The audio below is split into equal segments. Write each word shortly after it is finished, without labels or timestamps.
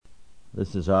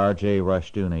This is R.J.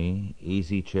 Rushdoony,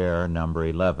 Easy Chair number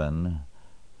 11,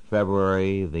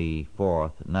 February the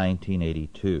 4th,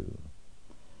 1982.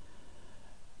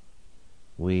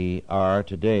 We are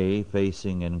today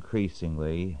facing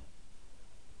increasingly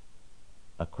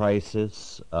a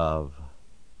crisis of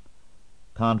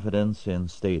confidence in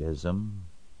statism.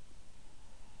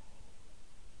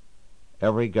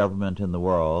 Every government in the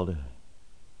world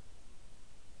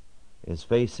is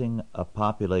facing a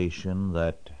population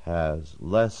that has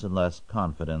less and less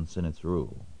confidence in its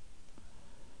rule.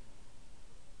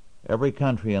 Every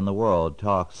country in the world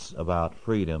talks about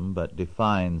freedom but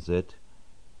defines it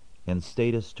in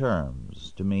statist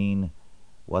terms to mean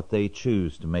what they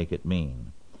choose to make it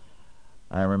mean.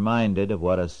 I am reminded of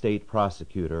what a state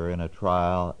prosecutor in a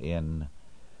trial in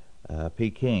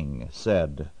Peking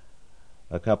said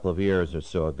a couple of years or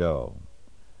so ago.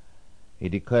 He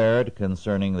declared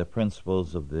concerning the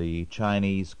principles of the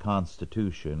Chinese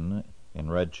Constitution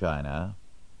in Red China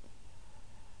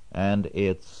and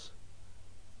its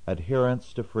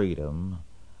adherence to freedom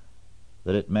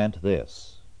that it meant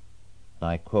this, and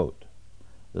I quote,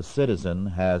 "The citizen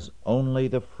has only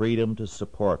the freedom to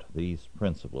support these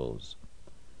principles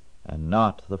and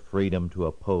not the freedom to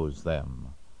oppose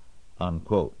them,"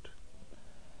 unquote.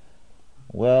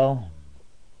 Well,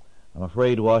 I'm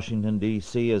afraid Washington,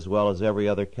 D.C., as well as every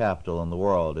other capital in the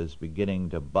world, is beginning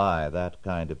to buy that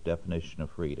kind of definition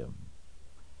of freedom.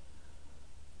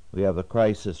 We have the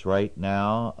crisis right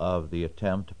now of the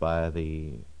attempt by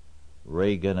the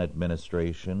Reagan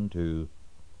administration to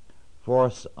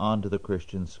force onto the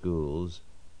Christian schools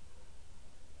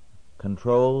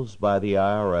controls by the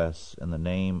IRS in the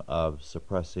name of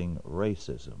suppressing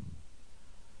racism.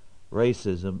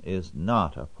 Racism is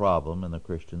not a problem in the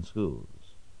Christian schools.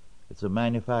 It's a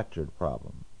manufactured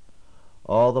problem.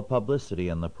 All the publicity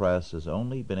in the press has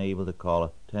only been able to call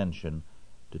attention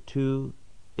to two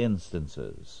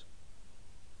instances,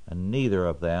 and neither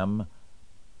of them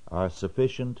are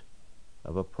sufficient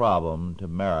of a problem to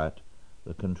merit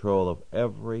the control of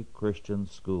every Christian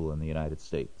school in the United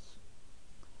States.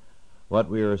 What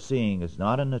we are seeing is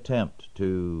not an attempt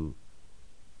to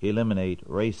eliminate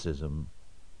racism,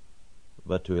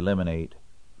 but to eliminate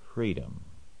freedom.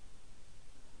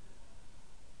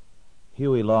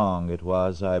 Huey Long, it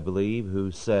was, I believe,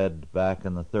 who said back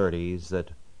in the 30s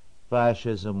that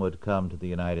fascism would come to the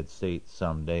United States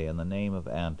someday in the name of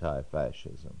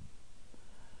anti-fascism.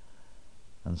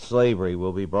 And slavery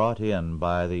will be brought in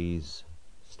by these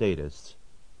statists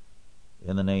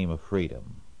in the name of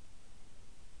freedom.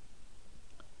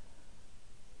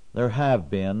 There have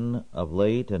been, of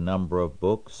late, a number of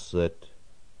books that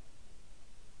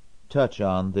touch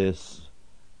on this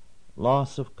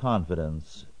loss of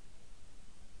confidence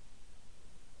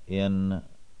in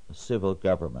civil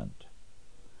government.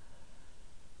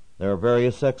 There are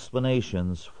various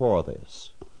explanations for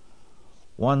this.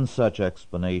 One such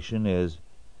explanation is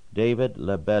David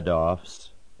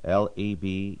Lebedoff's,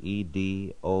 Lebedoff,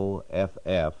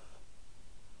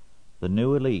 The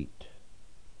New Elite,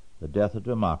 The Death of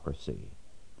Democracy.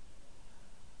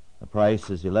 The price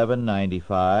is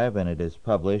 $11.95, and it is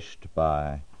published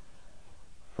by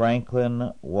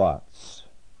Franklin Watts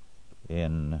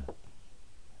in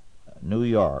New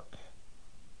York.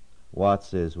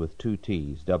 Watts is with two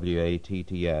T's,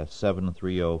 W-A-T-T-S,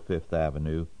 730 Fifth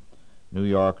Avenue, New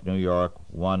York, New York,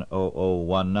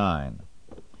 10019.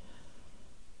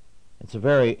 It's a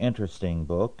very interesting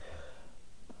book.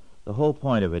 The whole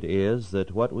point of it is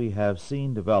that what we have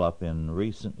seen develop in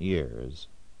recent years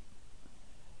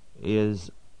is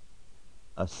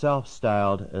a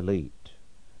self-styled elite,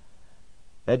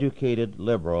 educated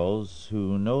liberals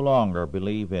who no longer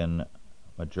believe in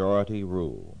majority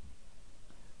rule,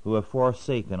 who have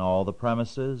forsaken all the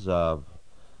premises of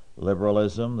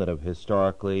liberalism that have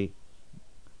historically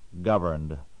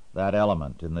governed that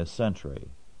element in this century.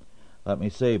 Let me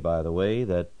say, by the way,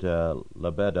 that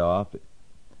Lebedoff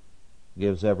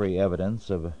gives every evidence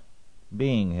of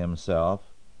being himself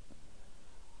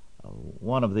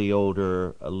one of the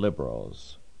older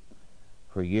liberals.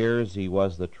 For years he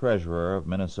was the treasurer of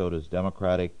Minnesota's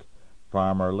Democratic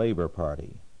Farmer Labor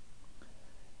Party,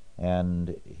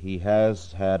 and he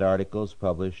has had articles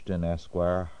published in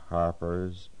Esquire,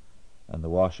 Harper's, and the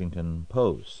Washington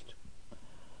Post.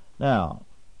 Now,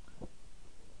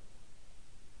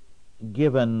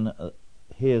 given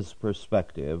his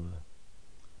perspective,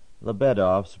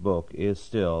 Lebedoff's book is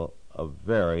still a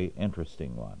very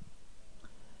interesting one.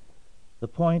 The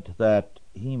point that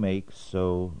he makes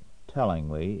so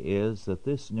tellingly is that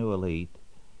this new elite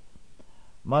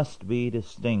must be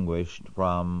distinguished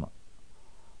from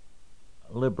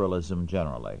liberalism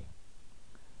generally.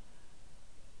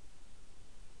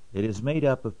 It is made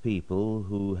up of people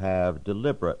who have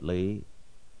deliberately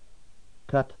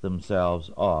cut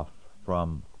themselves off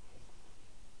from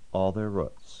all their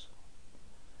roots.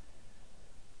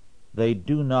 They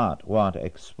do not want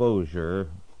exposure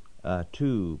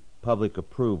to public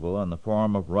approval in the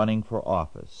form of running for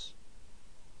office.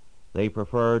 They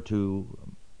prefer to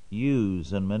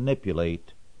use and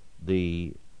manipulate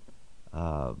the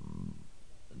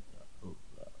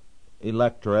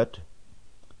electorate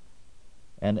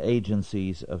and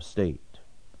agencies of state.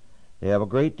 They have a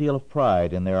great deal of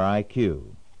pride in their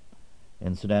IQ.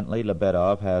 Incidentally,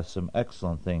 Lebedov has some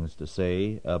excellent things to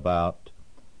say about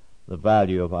the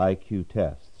value of IQ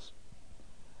tests.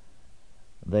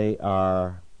 They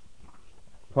are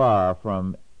far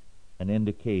from an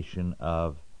indication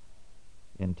of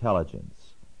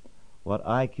intelligence. What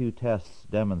IQ tests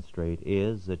demonstrate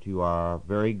is that you are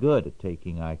very good at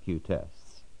taking IQ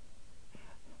tests.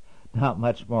 Not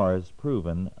much more is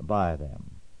proven by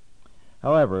them.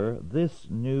 However, this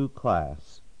new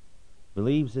class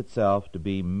believes itself to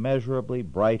be measurably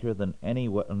brighter than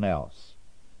anyone else,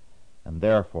 and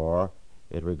therefore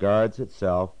it regards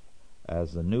itself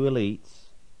as the new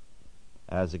elites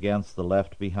as against the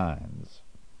left behinds.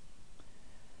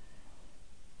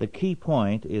 The key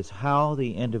point is how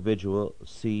the individual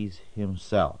sees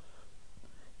himself.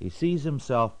 He sees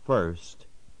himself first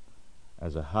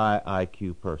as a high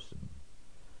IQ person.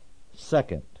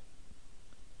 Second,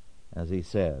 as he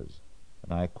says,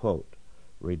 and I quote,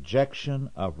 "Rejection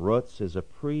of roots is a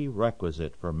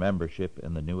prerequisite for membership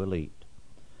in the new elite.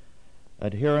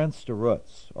 Adherence to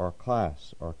roots or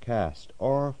class or caste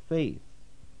or faith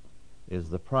is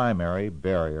the primary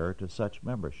barrier to such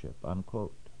membership,"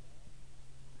 unquote.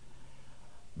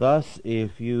 Thus,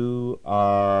 if you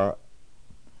are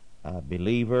a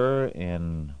believer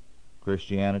in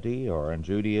Christianity or in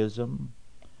Judaism,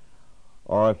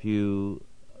 or if you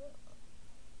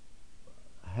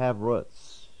have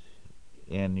roots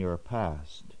in your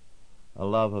past, a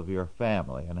love of your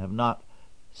family, and have not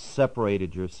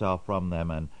separated yourself from them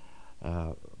and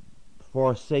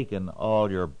forsaken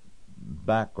all your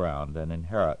background and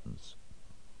inheritance,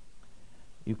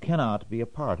 you cannot be a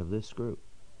part of this group.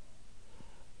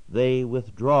 They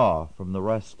withdraw from the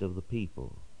rest of the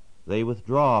people. They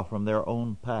withdraw from their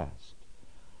own past.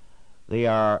 They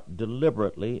are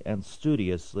deliberately and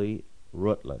studiously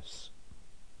rootless.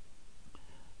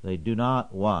 They do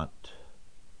not want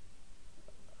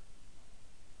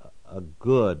a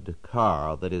good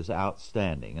car that is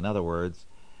outstanding. In other words,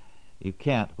 you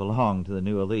can't belong to the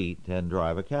new elite and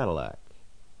drive a Cadillac.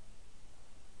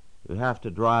 You have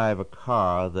to drive a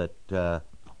car that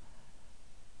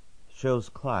shows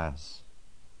class,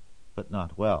 but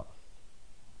not wealth.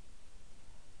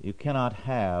 You cannot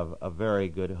have a very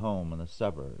good home in the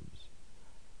suburbs.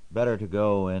 Better to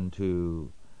go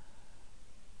into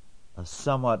a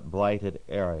somewhat blighted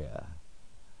area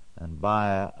and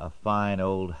buy a fine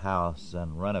old house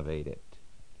and renovate it.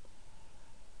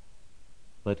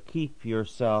 But keep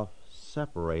yourself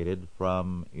separated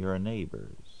from your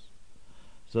neighbors,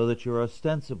 so that you're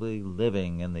ostensibly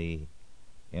living in the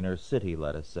inner city,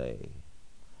 let us say,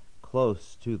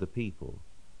 close to the people,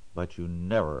 but you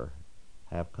never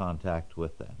have contact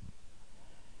with them.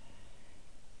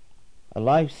 A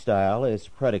lifestyle is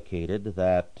predicated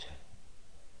that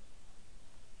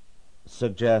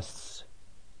suggests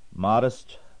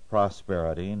modest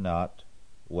prosperity, not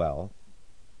wealth,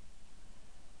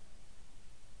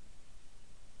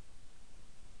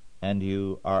 and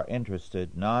you are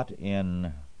interested not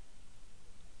in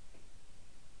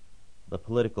the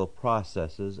political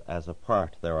processes as a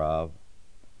part thereof,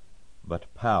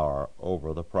 but power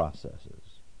over the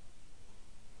processes.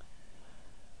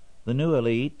 The new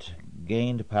elite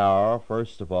gained power,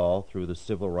 first of all, through the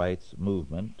civil rights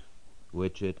movement,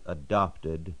 which it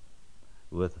adopted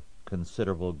with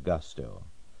considerable gusto,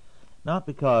 not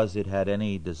because it had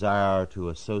any desire to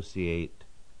associate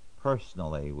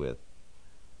personally with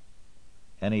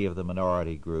any of the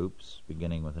minority groups,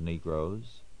 beginning with the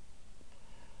Negroes,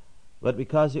 but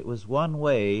because it was one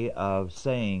way of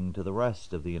saying to the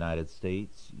rest of the United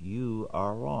States, you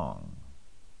are wrong.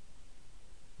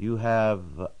 You have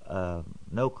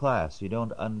no class. You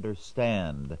don't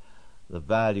understand the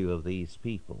value of these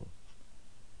people.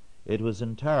 It was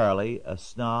entirely a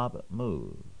snob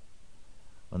move.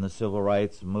 When the civil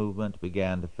rights movement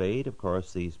began to fade, of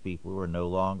course, these people were no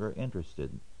longer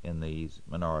interested in these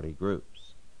minority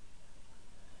groups.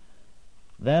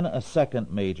 Then a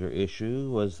second major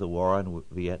issue was the war in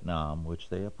Vietnam, which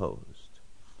they opposed.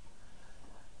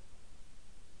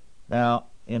 Now,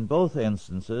 in both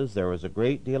instances, there was a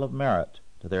great deal of merit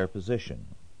to their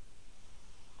position.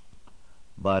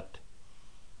 But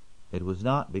it was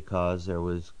not because there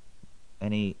was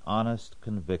any honest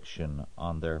conviction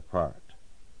on their part.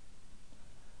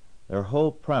 Their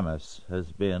whole premise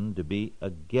has been to be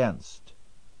against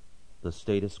the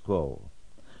status quo,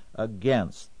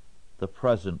 against the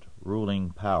present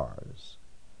ruling powers.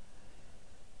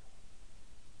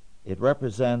 It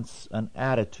represents an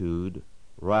attitude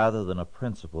rather than a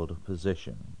principled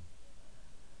position.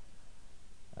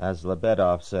 As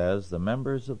Lebedev says, the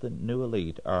members of the new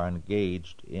elite are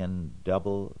engaged in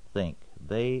double think.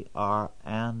 They are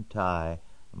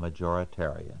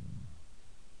anti-majoritarian.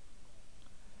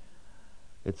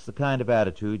 It's the kind of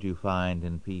attitude you find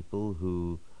in people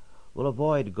who will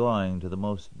avoid going to the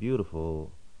most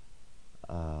beautiful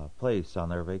place on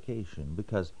their vacation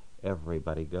because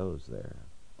everybody goes there,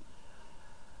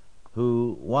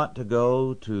 who want to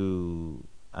go to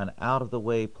an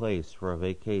out-of-the-way place for a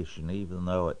vacation, even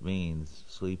though it means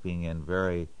sleeping in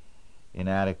very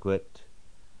inadequate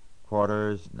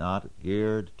quarters not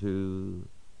geared to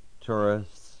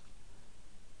tourists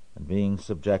and being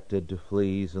subjected to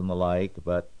fleas and the like,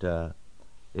 but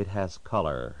it has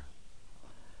color.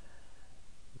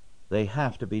 They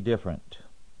have to be different.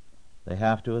 They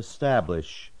have to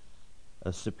establish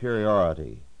a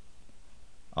superiority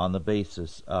on the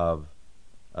basis of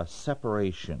a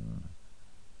separation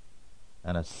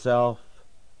and a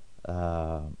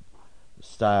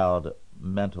self-styled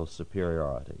mental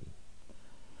superiority.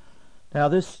 Now,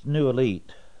 this new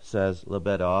elite, says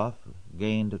Lebedev,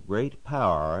 gained great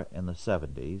power in the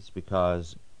 70s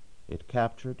because it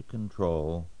captured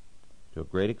control to a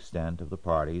great extent of the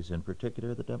parties, in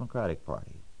particular the Democratic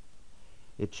Party.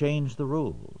 It changed the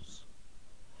rules.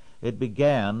 It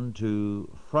began to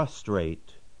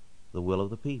frustrate the will of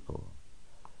the people.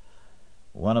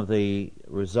 One of the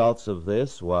results of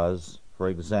this was, for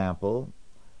example,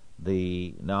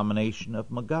 the nomination of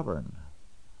McGovern.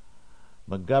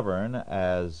 McGovern,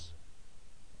 as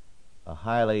a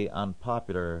highly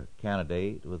unpopular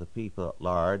candidate with the people at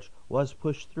large, was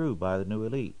pushed through by the new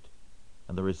elite,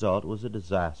 and the result was a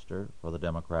disaster for the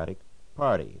Democratic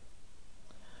Party.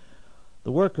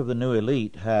 The work of the new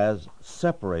elite has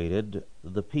separated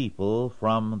the people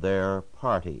from their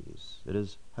parties. It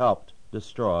has helped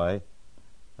destroy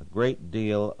a great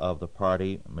deal of the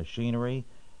party machinery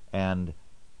and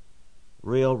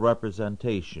real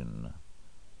representation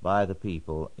by the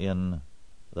people in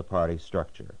the party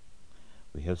structure.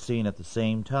 We have seen at the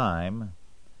same time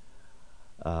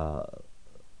a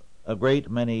great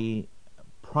many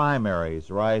primaries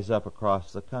rise up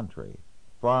across the country,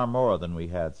 far more than we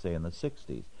had, say, in the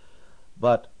 60s.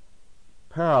 But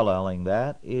paralleling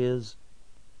that is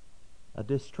a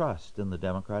distrust in the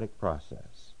democratic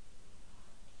process.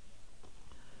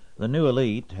 The new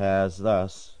elite has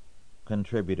thus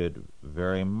contributed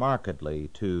very markedly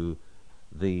to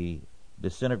the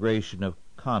disintegration of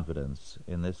confidence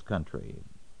in this country.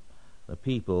 The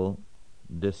people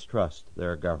distrust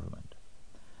their government.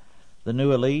 The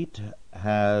new elite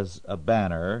has a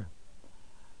banner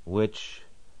which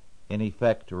in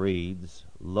effect reads,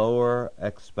 "Lower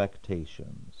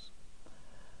expectations."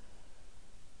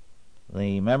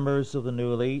 The members of the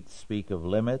new elite speak of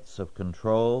limits, of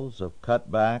controls, of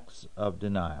cutbacks, of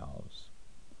denials.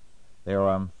 They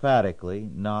are emphatically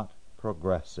not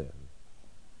progressive.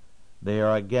 They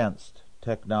are against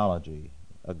technology,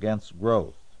 against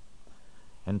growth.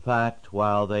 In fact,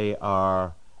 while they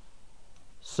are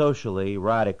socially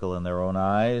radical in their own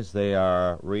eyes, they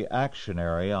are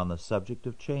reactionary on the subject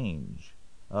of change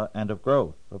and of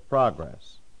growth, of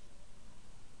progress.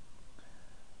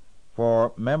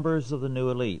 For members of the new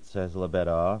elite, says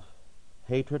Lebedev,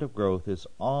 hatred of growth is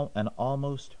an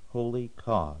almost holy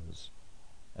cause,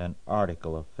 an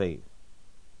article of faith.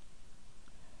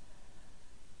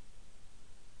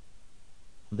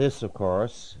 This, of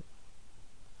course,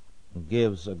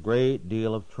 gives a great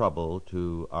deal of trouble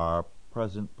to our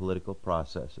present political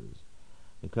processes,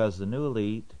 because the new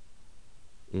elite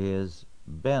is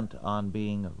bent on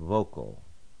being vocal.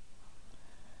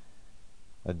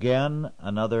 Again,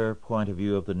 another point of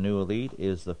view of the new elite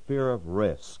is the fear of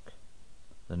risk.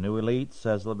 The new elite,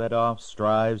 says Lebedev,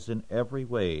 strives in every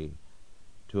way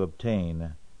to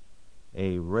obtain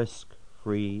a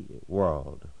risk-free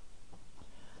world.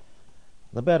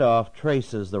 Lebedev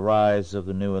traces the rise of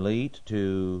the new elite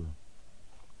to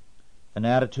an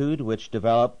attitude which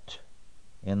developed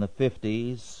in the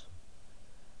 50s,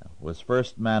 was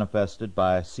first manifested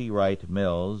by C. Wright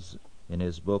Mills in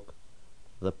his book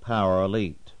The Power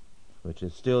Elite, which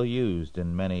is still used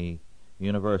in many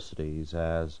universities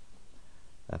as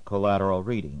a collateral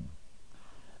reading.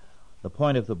 The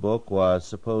point of the book was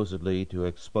supposedly to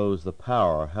expose the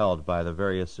power held by the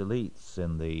various elites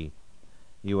in the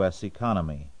U.S.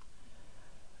 economy.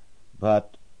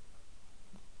 But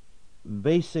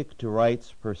basic to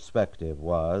Wright's perspective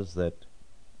was that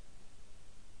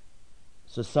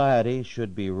society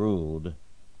should be ruled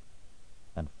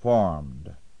and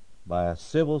formed by a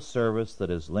civil service that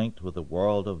is linked with the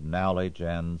world of knowledge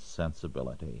and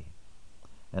sensibility.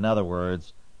 In other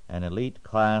words, an elite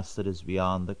class that is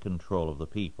beyond the control of the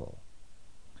people.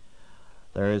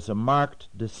 There is a marked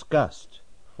disgust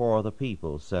for the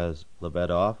people, says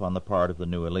Lebedoff, on the part of the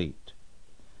new elite.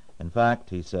 In fact,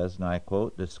 he says, and I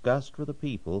quote, disgust for the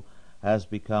people has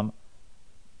become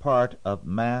part of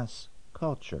mass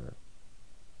culture.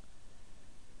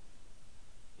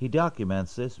 He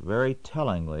documents this very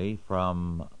tellingly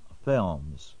from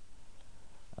films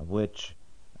which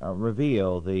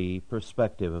reveal the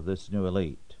perspective of this new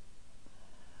elite.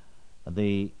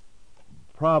 The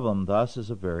problem, thus,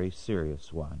 is a very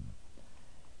serious one.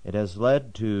 It has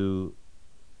led to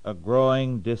a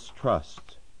growing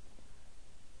distrust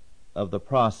of the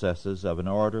processes of an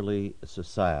orderly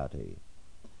society.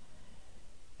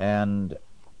 And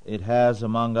it has,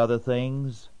 among other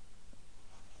things,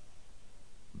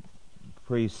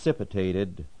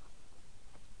 precipitated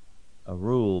a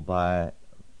rule by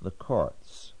the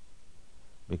courts,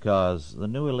 because the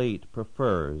new elite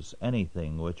prefers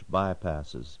anything which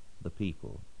bypasses the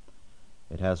people.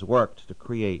 It has worked to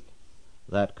create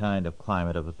that kind of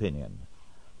climate of opinion.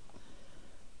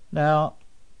 Now,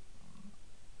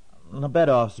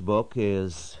 Lebedoff's book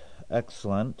is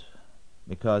excellent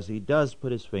because he does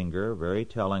put his finger very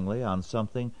tellingly on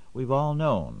something we've all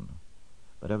known,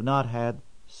 but have not had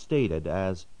stated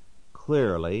as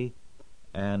clearly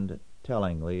and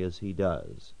tellingly as he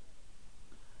does.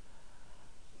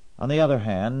 On the other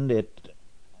hand, it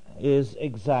is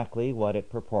exactly what it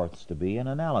purports to be, an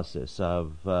analysis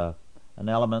of an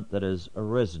element that has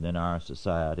arisen in our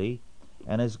society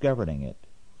and is governing it,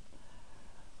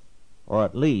 or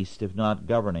at least, if not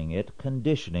governing it,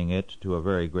 conditioning it to a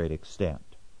very great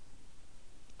extent.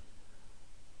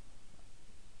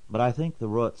 But I think the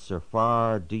roots are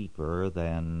far deeper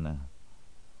than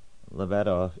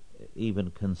Lebedoff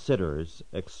even considers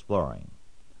exploring.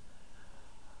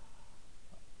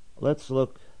 Let's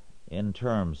look in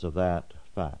terms of that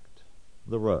fact,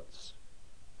 the roots,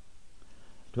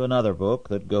 to another book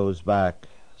that goes back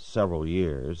several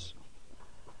years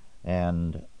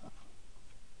and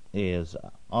is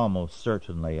almost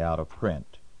certainly out of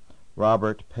print.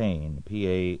 Robert Payne,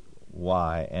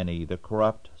 P-A-Y-N-E, The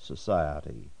Corrupt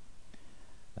Society,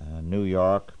 New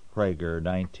York, Prager,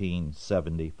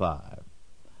 1975.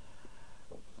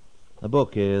 The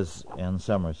book is, in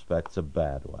some respects, a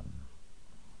bad one,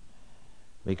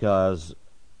 because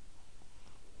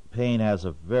Payne has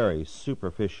a very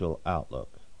superficial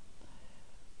outlook.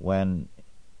 When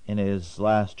in his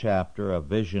last chapter, A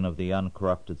Vision of the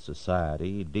Uncorrupted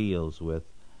Society, he deals with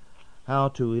how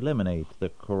to eliminate the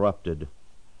corrupted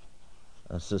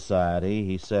society.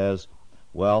 He says,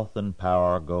 wealth and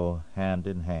power go hand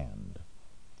in hand,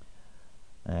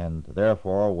 and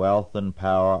therefore wealth and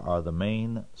power are the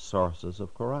main sources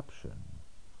of corruption.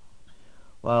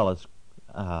 Well, as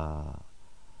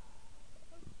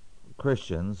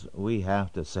Christians, we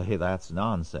have to say that's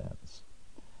nonsense.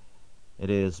 It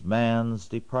is man's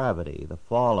depravity, the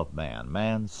fall of man,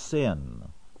 man's sin,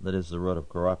 that is the root of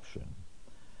corruption.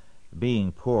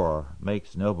 Being poor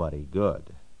makes nobody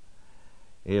good.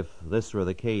 If this were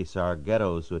the case, our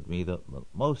ghettos would be the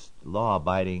most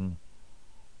law-abiding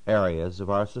areas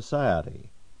of our society.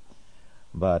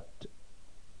 But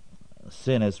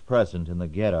sin is present in the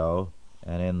ghetto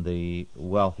and in the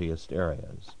wealthiest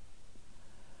areas.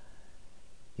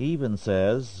 He even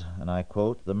says, and I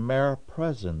quote, the mere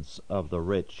presence of the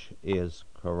rich is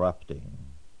corrupting.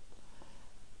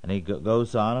 And he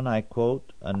goes on, and I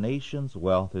quote, a nation's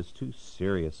wealth is too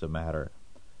serious a matter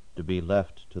to be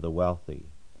left to the wealthy.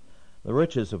 The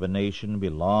riches of a nation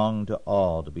belong to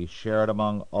all, to be shared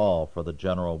among all for the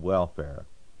general welfare.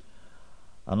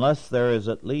 Unless there is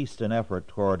at least an effort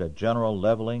toward a general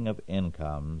leveling of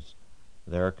incomes,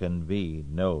 there can be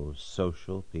no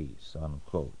social peace,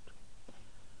 unquote.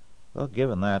 Well,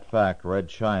 given that fact, Red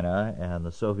China and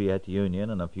the Soviet Union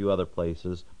and a few other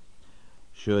places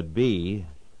should be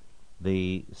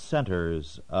the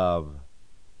centers of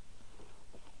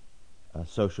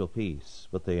social peace,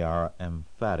 but they are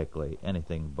emphatically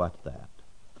anything but that.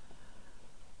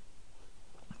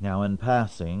 Now, in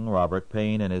passing, Robert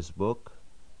Payne in his book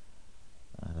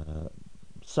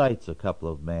cites a couple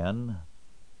of men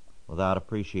without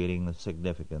appreciating the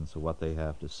significance of what they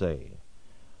have to say.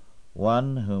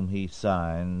 One whom he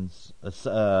cites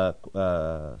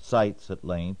at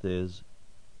length is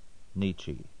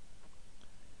Nietzsche.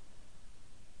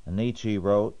 Nietzsche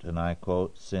wrote, and I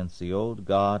quote, "Since the old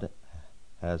God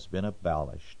has been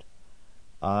abolished,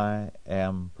 I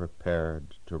am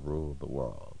prepared to rule the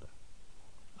world."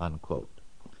 Unquote.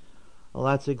 Well,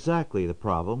 that's exactly the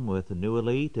problem with the new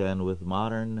elite and with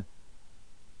modern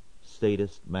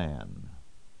statist man,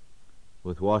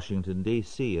 with Washington,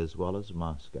 D.C. as well as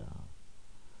Moscow.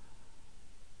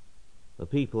 The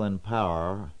people in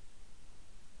power,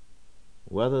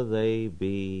 whether they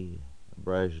be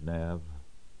Brezhnev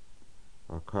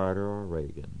or Carter or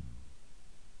Reagan,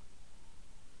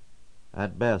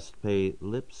 at best pay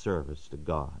lip service to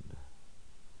God.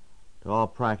 To all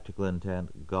practical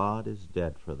intent, God is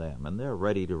dead for them, and they're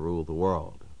ready to rule the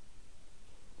world.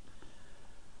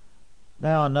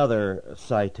 Now another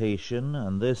citation,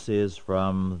 and this is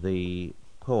from the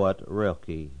poet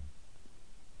Rilke,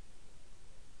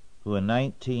 who in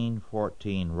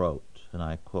 1914 wrote, and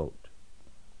I quote,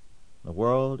 "The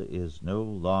world is no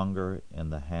longer in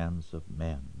the hands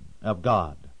of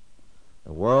God.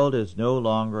 The world is no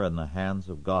longer in the hands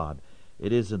of God.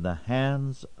 It is in the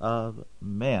hands of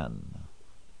men."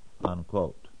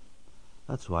 Unquote.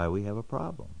 That's why we have a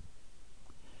problem.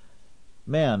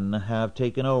 Men have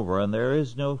taken over, and there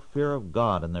is no fear of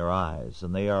God in their eyes,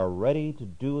 and they are ready to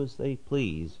do as they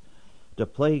please, to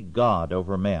play God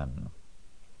over men.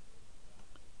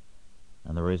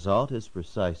 And the result is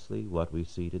precisely what we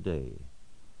see today,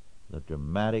 the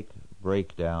dramatic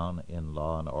breakdown in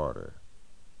law and order.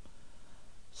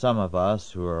 Some of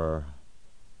us who are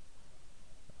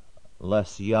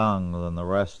less young than the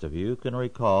rest of you can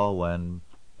recall when,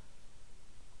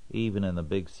 even in the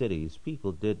big cities,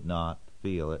 people did not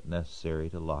feel it necessary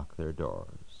to lock their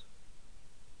doors.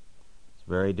 It's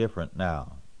very different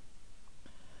now.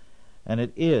 And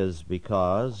it is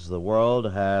because the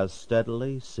world has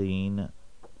steadily seen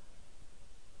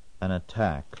an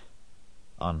attack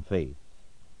on faith.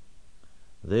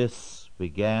 This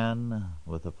began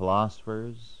with the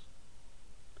philosophers,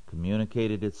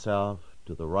 communicated itself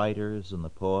to the writers and the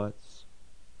poets,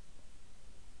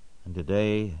 and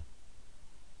today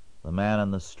the man in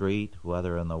the street,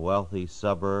 whether in the wealthy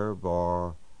suburb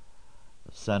or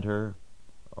the center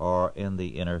or in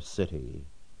the inner city,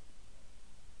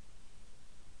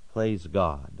 plays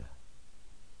God.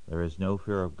 There is no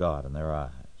fear of God in their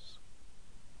eyes.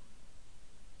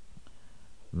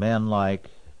 Men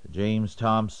like James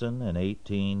Thomson in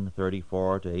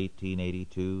 1834 to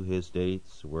 1882, his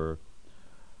dates, were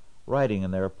writing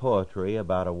in their poetry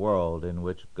about a world in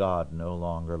which God no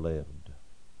longer lived.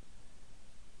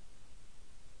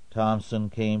 Thomson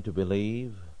came to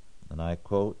believe, and I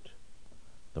quote,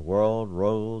 "The world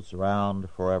rolls round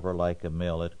forever like a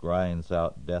mill. It grinds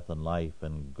out death and life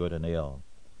and good and ill.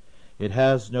 It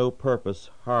has no purpose,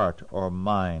 heart or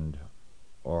mind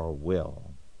or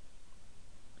will."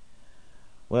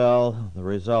 Well, the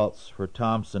results for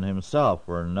Thomson himself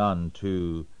were none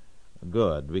too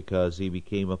good, because he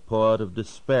became a poet of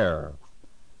despair.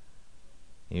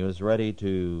 He was ready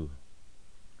to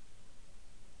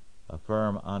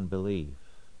affirm unbelief,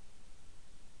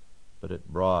 but it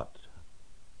brought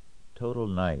total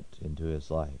night into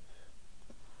his life.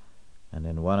 And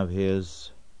in one of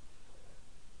his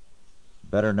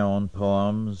better-known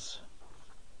poems,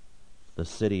 "The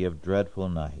City of Dreadful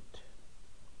Night,"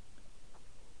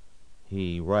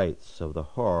 he writes of the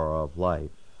horror of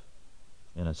life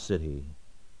in a city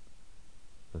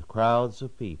with crowds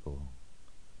of people,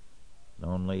 and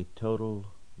only total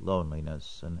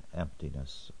loneliness and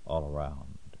emptiness all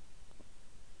around.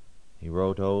 He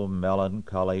wrote, "O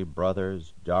melancholy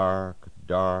brothers, dark,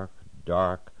 dark,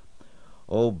 dark,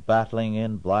 O battling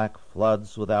in black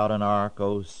floods without an ark,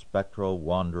 O spectral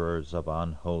wanderers of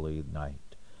unholy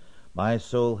night. My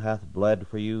soul hath bled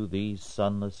for you these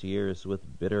sunless years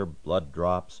with bitter blood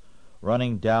drops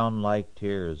running down like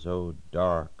tears, O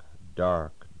dark,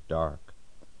 dark, dark,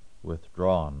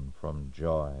 withdrawn from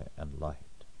joy and light.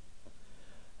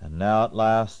 And now at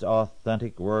last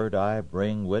authentic word I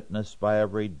bring, witnessed by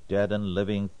every dead and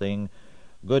living thing,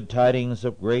 good tidings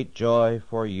of great joy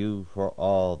for you, for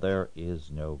all. There is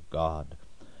no God.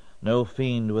 No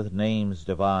fiend with names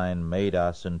divine made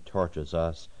us and tortures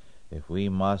us. If we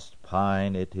must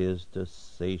pine, it is to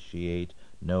satiate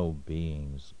no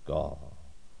being's gall."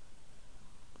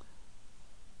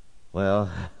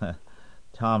 Well,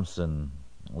 Thomson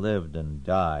lived and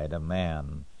died a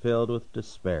man filled with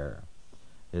despair.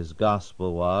 His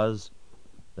gospel was,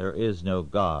 "There is no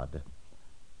God,"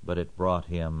 but it brought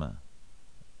him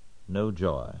no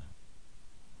joy.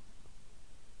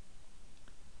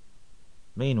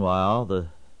 Meanwhile, the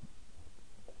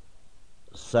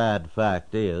sad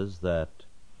fact is that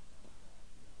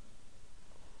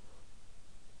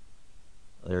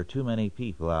there are too many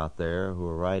people out there who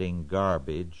are writing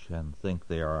garbage and think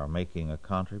they are making a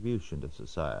contribution to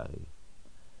society.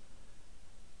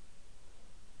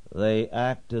 They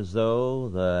act as though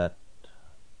that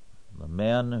the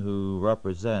men who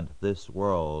represent this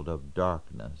world of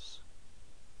darkness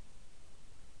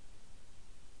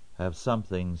have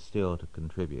something still to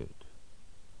contribute,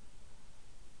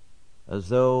 as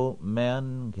though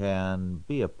men can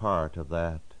be a part of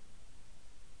that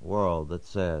world that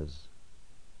says,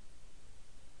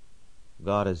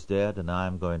 God is dead and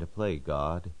I'm going to play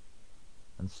God,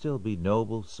 and still be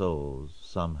noble souls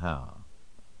somehow.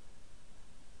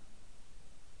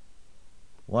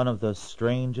 One of the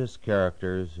strangest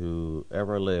characters who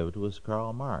ever lived was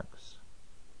Karl Marx.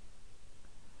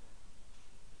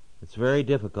 It's very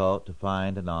difficult to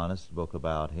find an honest book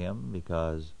about him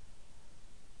because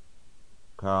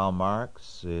Karl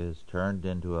Marx is turned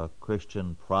into a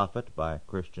Christian prophet by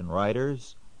Christian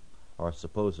writers, or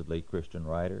supposedly Christian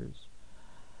writers,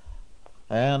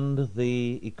 and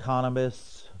the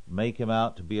economists make him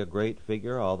out to be a great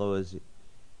figure, although his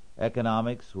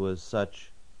economics was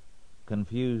such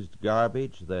confused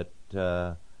garbage that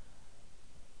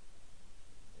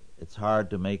it's hard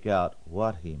to make out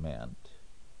what he meant,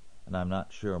 and I'm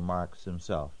not sure Marx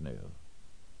himself knew.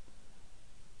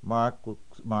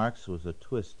 Marx was a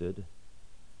twisted,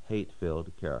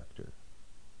 hate-filled character,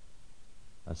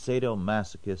 a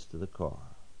sadomasochist to the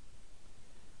core.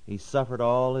 He suffered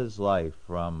all his life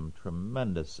from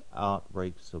tremendous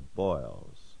outbreaks of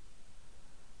boils.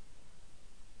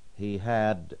 He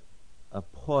had a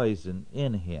poison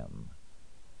in him,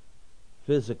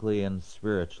 physically and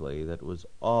spiritually, that was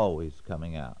always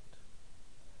coming out.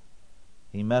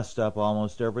 He messed up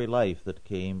almost every life that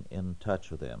came in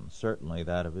touch with him, certainly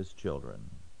that of his children.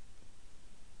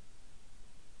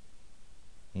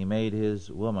 He made his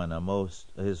wife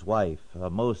a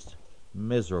most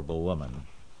miserable woman,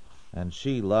 and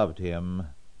she loved him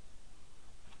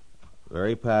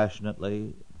very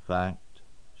passionately. In fact,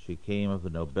 she came of the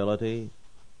nobility,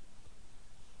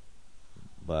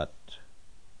 but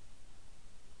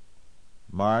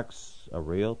Marx, a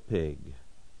real pig,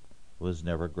 was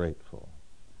never grateful.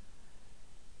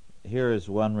 Here is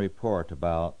one report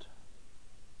about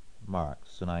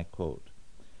Marx, and I quote,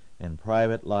 "In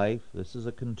private life," this is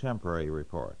a contemporary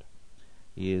report,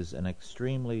 "he is an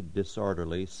extremely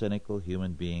disorderly, cynical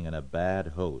human being and a bad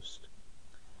host.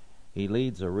 He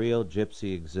leads a real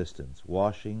gypsy existence.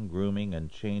 Washing, grooming,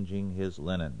 and changing his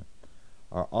linen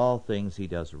are all things he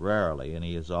does rarely, and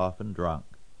he is often drunk.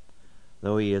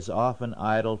 Though he is often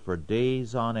idle for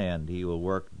days on end, he will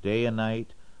work day and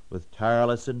night with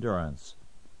tireless endurance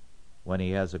when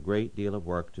he has a great deal of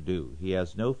work to do. He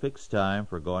has no fixed time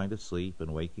for going to sleep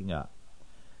and waking up.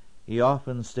 He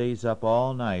often stays up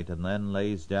all night and then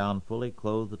lays down fully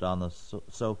clothed on the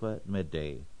sofa at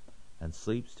midday and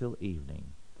sleeps till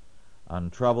evening,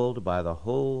 untroubled by the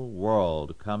whole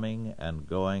world coming and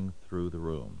going through the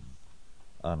room."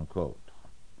 Unquote.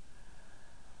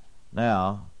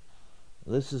 Now,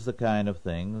 this is the kind of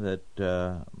thing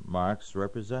that Marx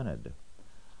represented.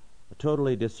 A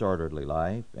totally disorderly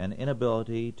life, an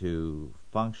inability to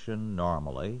function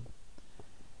normally.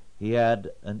 He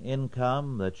had an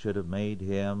income that should have made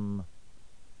him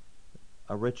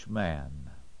a rich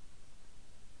man.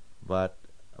 But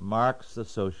Marx, the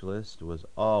socialist, was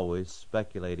always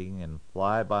speculating in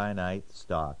fly-by-night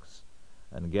stocks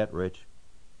and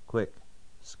get-rich-quick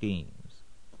schemes,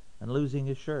 and losing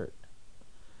his shirt.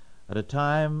 At a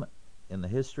time in the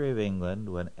history of England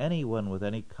when anyone with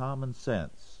any common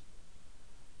sense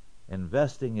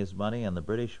investing his money in the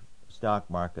British stock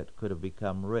market could have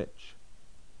become rich,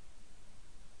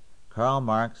 Karl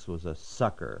Marx was a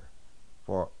sucker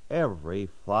for every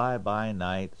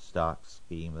fly-by-night stock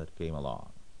scheme that came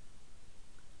along.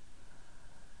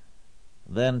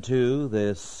 Then, too,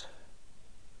 this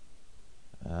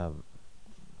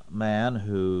man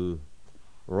who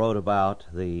wrote about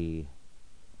the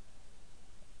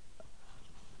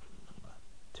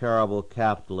terrible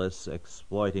capitalists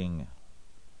exploiting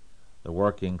the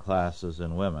working classes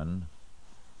and women,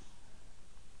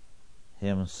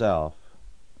 himself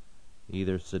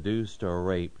either seduced or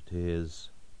raped his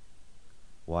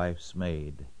wife's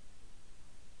maid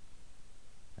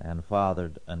and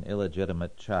fathered an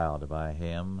illegitimate child by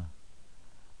him,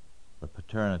 the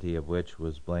paternity of which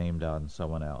was blamed on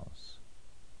someone else.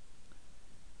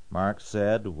 Marx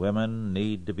said women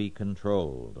need to be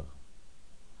controlled,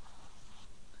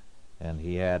 and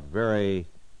he had very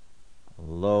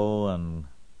low and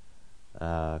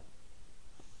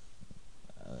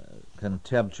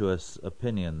contemptuous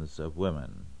opinions of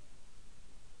women.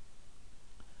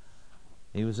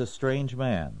 He was a strange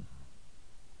man.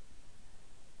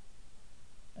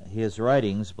 his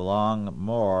writings belong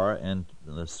more in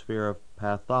the sphere of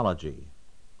pathology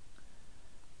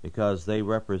because they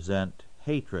represent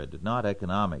hatred, not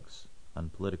economics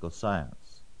and political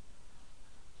science.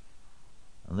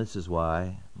 And this is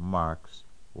why Marx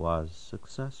was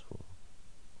successful.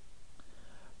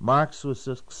 Marx was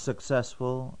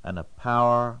successful and a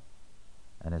power,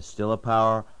 and is still a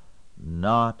power,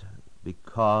 not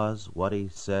because what he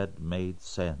said made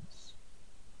sense,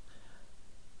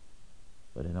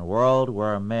 but in a world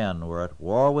where men were at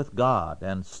war with God,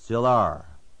 and still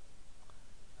are,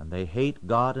 and they hate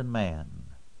God and man,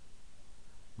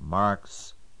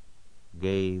 Marx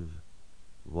gave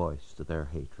voice to their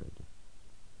hatred.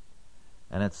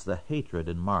 And it's the hatred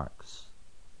in Marx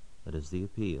that is the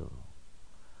appeal.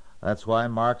 That's why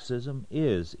Marxism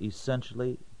is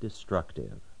essentially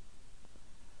destructive,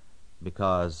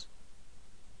 because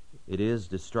it is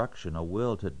destruction, a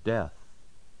will to death,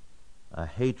 a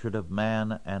hatred of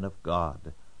man and of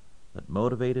God that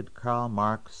motivated Karl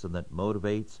Marx and that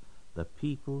motivates the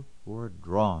people who are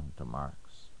drawn to Marx.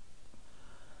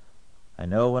 I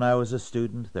know when I was a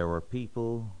student there were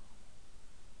people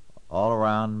all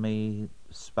around me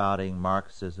spouting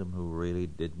Marxism who really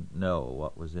didn't know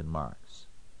what was in Marx,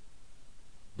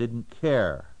 didn't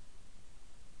care,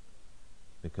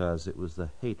 because it was the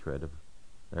hatred of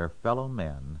their fellow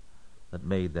men that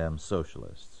made them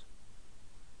socialists.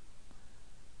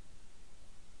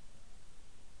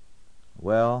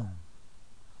 Well,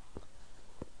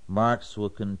 Marx will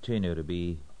continue to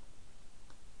be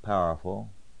powerful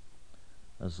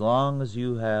as long as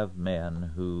you have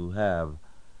men who have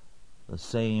the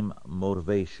same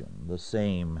motivation, the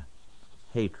same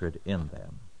hatred in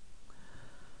them.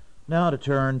 Now to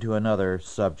turn to another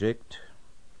subject,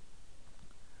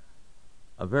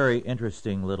 a very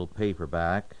interesting little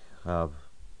paperback of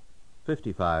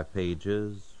 55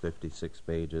 pages, 56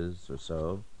 pages or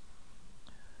so,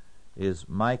 is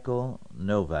Michael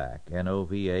Novak,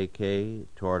 N-O-V-A-K,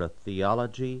 Toward a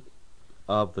Theology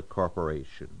of the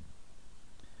Corporation.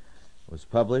 It was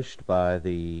published by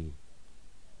the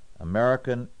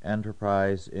American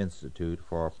Enterprise Institute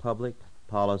for Public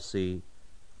Policy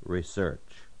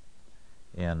Research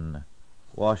in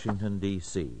Washington,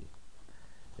 D.C.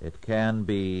 It can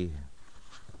be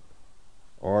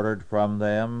ordered from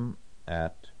them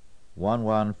at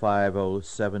 1150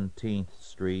 17th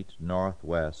Street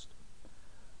Northwest,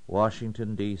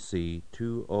 Washington, D.C.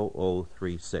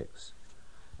 20036.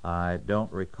 I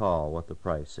don't recall what the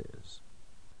price is.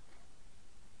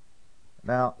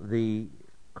 Now, the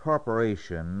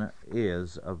corporation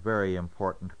is a very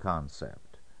important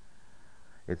concept.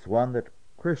 It's one that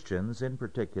Christians in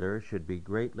particular should be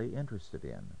greatly interested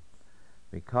in,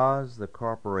 because the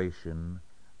corporation,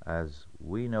 as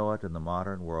we know it in the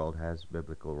modern world, has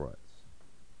biblical roots.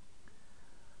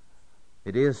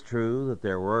 It is true that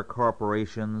there were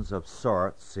corporations of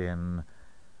sorts in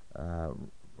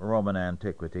Roman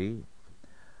antiquity,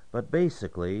 but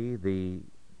basically the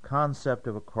concept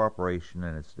of a corporation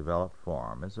in its developed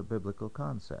form is a biblical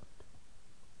concept.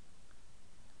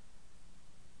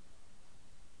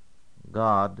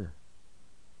 God,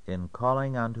 in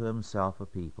calling unto himself a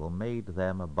people, made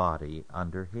them a body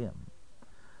under him,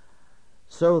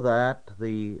 so that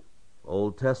the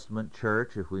Old Testament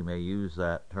church, if we may use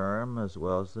that term, as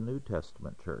well as the New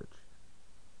Testament church,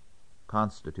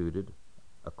 constituted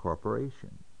a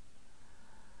corporation.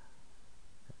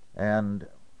 And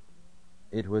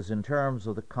it was in terms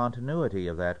of the continuity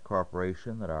of that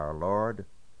corporation that our Lord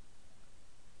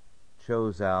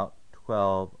chose out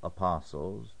 12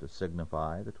 apostles to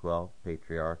signify the 12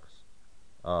 patriarchs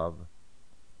of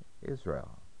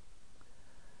Israel.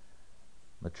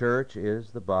 The church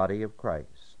is the body of Christ.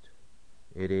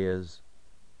 It is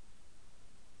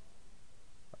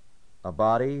a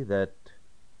body that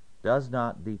does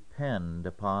not depend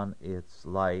upon its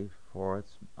life for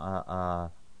its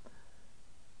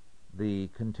the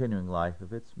continuing life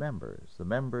of its members. The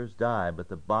members die, but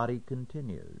the body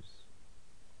continues.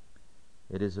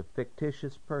 It is a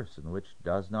fictitious person which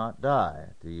does not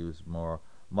die, to use more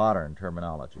modern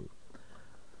terminology.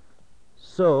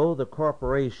 So the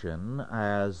corporation,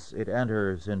 as it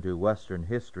enters into Western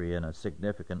history in a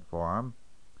significant form,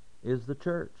 is the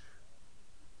church,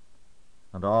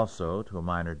 and also, to a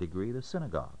minor degree, the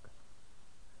synagogue.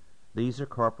 These are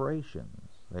corporations.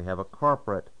 They have a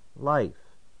corporate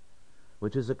life,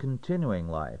 which is a continuing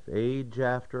life, age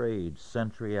after age,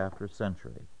 century after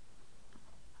century.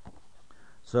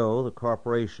 So the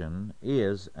corporation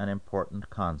is an important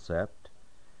concept.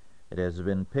 It has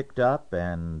been picked up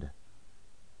and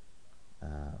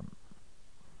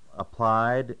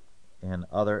applied in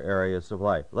other areas of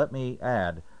life. Let me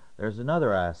add There's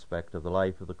another aspect of the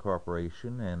life of the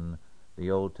corporation in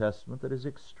the Old Testament that is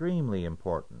extremely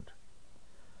important,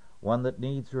 one that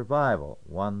needs revival,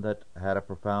 one that had a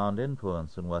profound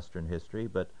influence in Western history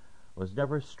but was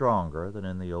never stronger than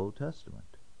in the Old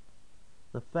Testament.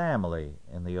 The family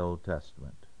in the Old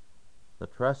Testament, the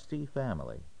trustee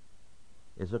family,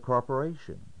 is a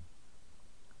corporation.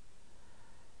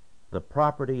 The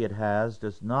property it has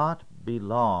does not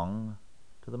belong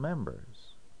to the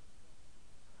members.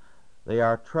 They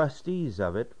are trustees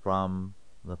of it from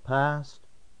the past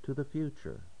to the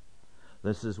future.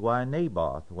 This is why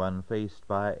Naboth, when faced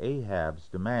by Ahab's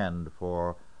demand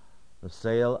for the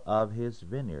sale of his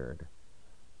vineyard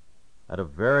at a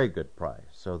very good price,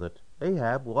 so that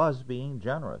Ahab was being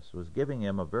generous, was giving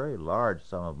him a very large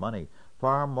sum of money,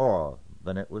 far more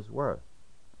than it was worth,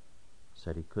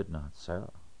 said he could not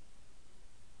sell.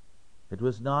 It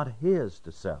was not his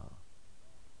to sell.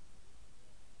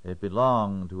 It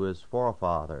belonged to his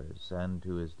forefathers and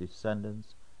to his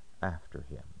descendants after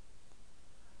him.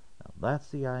 Now, that's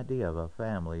the idea of a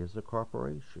family as a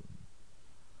corporation.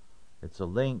 It's a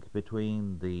link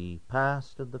between the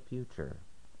past and the future,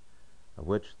 of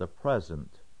which the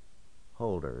present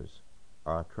holders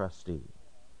are a trustee.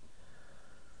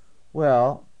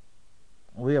 Well,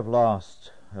 we have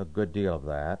lost a good deal of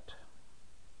that,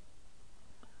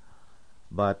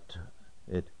 but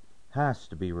it has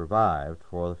to be revived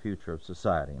for the future of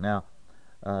society. Now,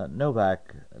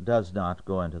 Novak does not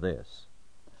go into this,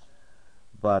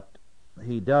 but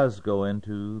he does go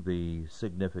into the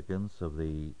significance of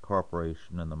the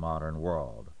corporation in the modern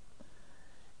world.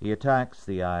 He attacks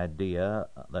the idea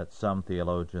that some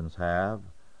theologians have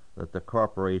that the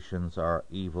corporations are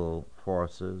evil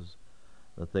forces,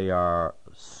 that they are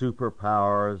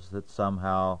superpowers that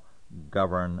somehow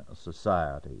govern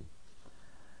society.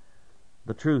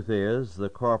 The truth is, the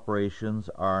corporations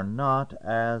are not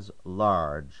as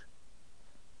large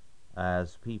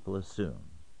as people assume.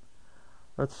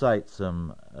 Let's cite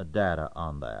some data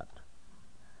on that.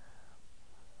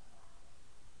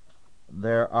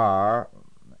 There are,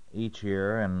 each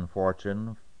year in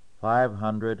Fortune,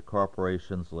 500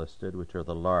 corporations listed, which are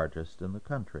the largest in the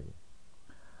country.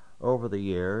 Over the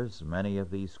years, many of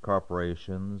these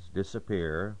corporations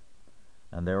disappear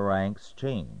and their ranks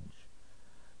change,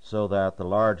 so that the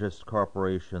largest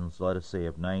corporations, let us say,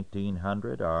 of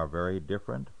 1900 are very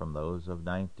different from those of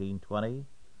 1920,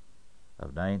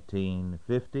 of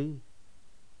 1950,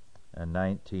 and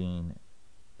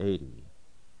 1980.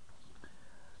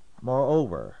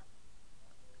 Moreover,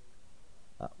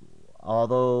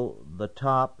 although the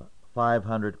top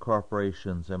 500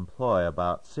 corporations employ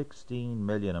about 16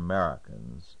 million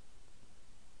Americans,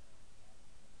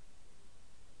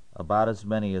 about as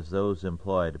many as those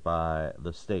employed by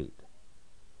the state,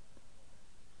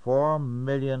 4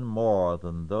 million more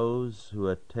than those who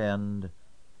attend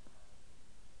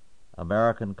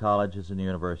American colleges and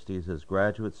universities as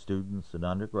graduate students and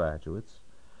undergraduates.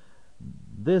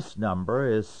 This number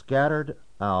is scattered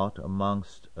out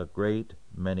amongst a great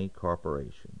many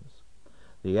corporations.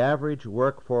 The average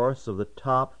workforce of the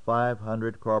top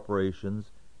 500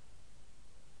 corporations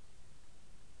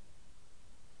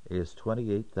is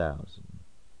 28,000,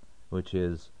 which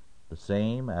is the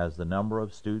same as the number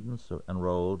of students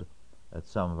enrolled at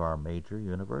some of our major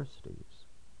universities.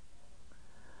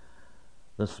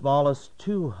 The smallest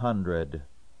 200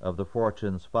 of the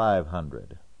Fortune's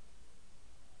 500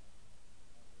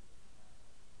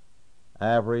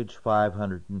 average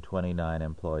 529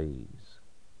 employees.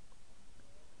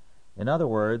 In other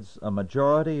words, a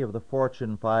majority of the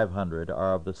Fortune 500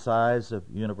 are of the size of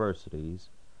universities,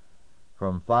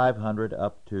 from 500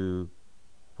 up to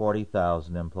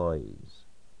 40,000 employees.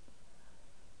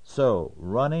 So,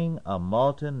 running a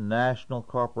multinational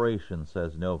corporation,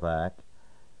 says Novak,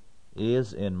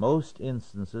 is in most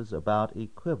instances about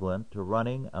equivalent to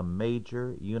running a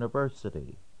major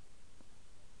university.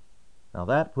 Now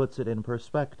that puts it in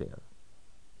perspective.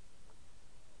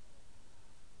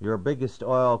 Your biggest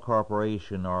oil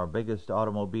corporation or biggest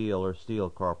automobile or steel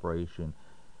corporation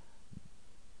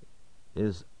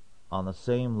is on the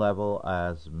same level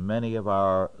as many of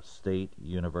our state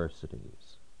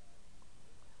universities.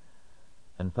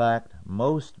 In fact,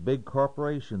 most big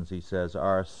corporations, he says,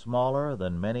 are smaller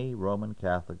than many Roman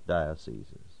Catholic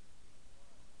dioceses,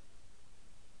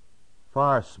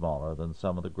 far smaller than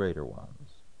some of the greater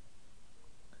ones.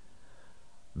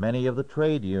 Many of the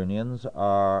trade unions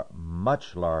are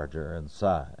much larger in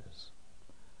size,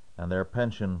 and their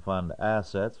pension fund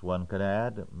assets, one could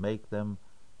add, make them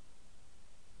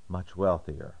much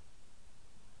wealthier.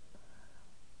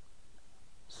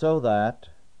 So that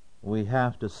we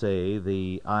have to say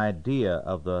the idea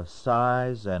of the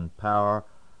size and power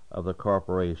of the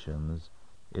corporations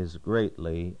is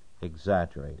greatly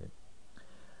exaggerated.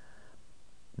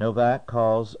 Novak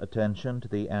calls attention to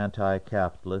the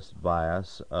anti-capitalist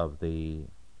bias of the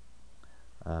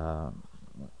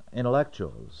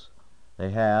intellectuals.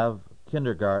 They have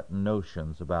kindergarten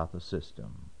notions about the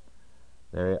system.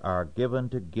 They are given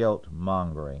to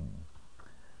guilt-mongering.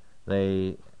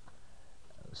 They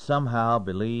somehow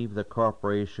believe the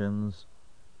corporations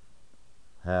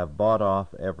have bought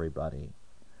off everybody.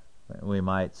 We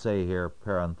might say here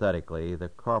parenthetically, the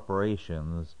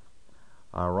corporations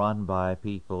are run by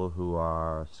people who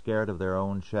are scared of their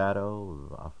own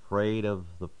shadow, afraid of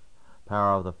the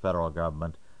power of the federal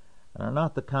government, and are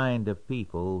not the kind of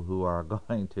people who are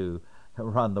going to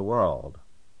run the world.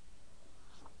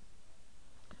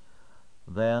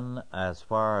 Then, as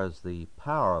far as the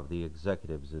power of the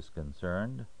executives is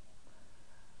concerned,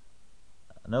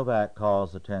 Novak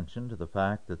calls attention to the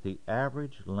fact that the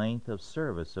average length of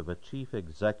service of a chief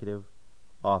executive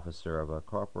officer of a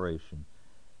corporation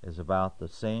is about the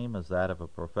same as that of a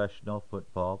professional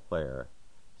football player,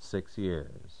 6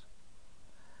 years.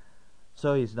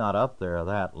 So he's not up there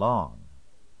that long.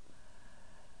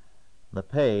 The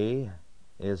pay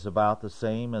is about the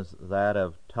same as that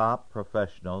of top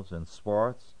professionals in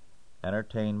sports,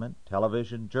 entertainment,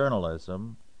 television,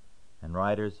 journalism, and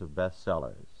writers of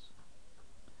bestsellers.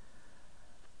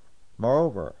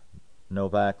 Moreover,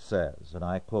 Novak says, and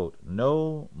I quote,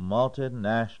 "No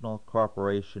multinational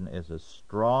corporation is as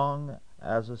strong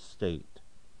as a state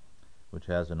which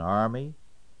has an army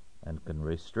and can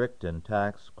restrict and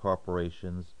tax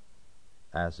corporations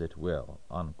as it will,"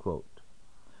 unquote.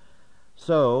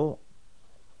 So,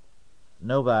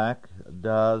 Novak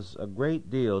does a great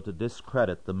deal to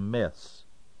discredit the myths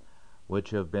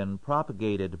which have been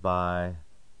propagated by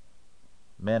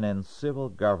men in civil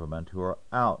government who are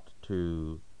out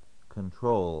to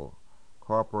control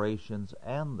corporations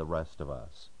and the rest of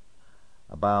us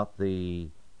about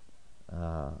the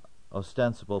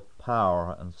ostensible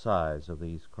power and size of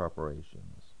these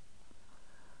corporations.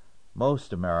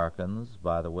 Most Americans,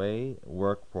 by the way,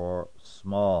 work for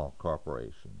small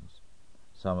corporations,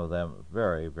 some of them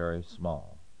very, very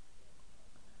small.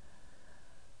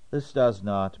 This does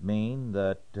not mean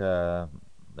that there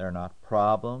are not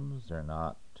problems, there are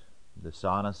not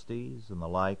dishonesties and the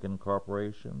like in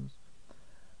corporations.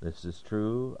 This is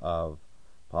true of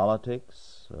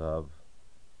politics, of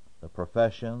the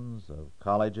professions, of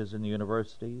colleges and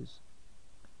universities.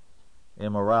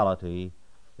 Immorality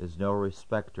is no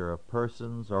respecter of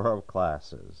persons or of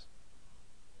classes.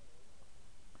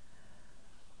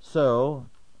 So,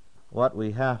 what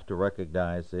we have to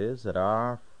recognize is that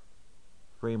our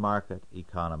free market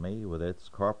economy, with its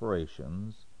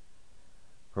corporations,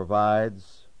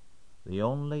 provides the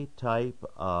only type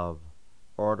of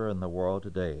order in the world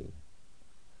today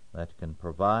that can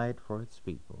provide for its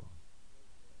people.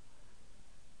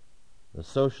 The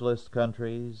socialist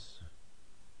countries,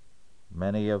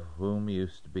 many of whom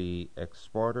used to be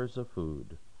exporters of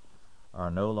food,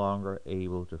 are no longer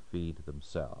able to feed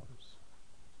themselves.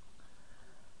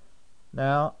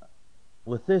 Now,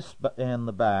 with this in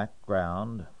the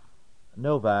background,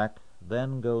 Novak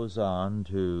then goes on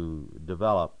to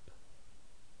develop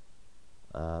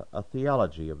a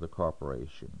theology of the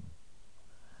corporation,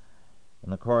 in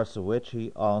the course of which he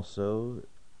also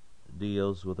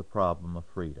deals with the problem of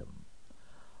freedom.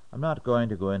 I'm not going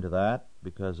to go into that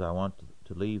because I want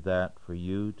to leave that for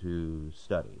you to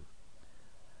study.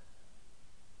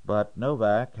 But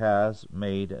Novak has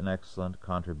made an excellent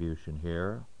contribution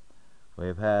here.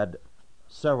 We've had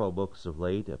several books of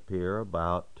late appear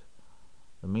about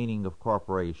the meaning of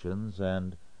corporations,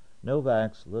 and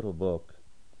Novak's little book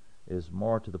is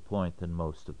more to the point than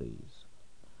most of these.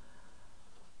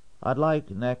 I'd like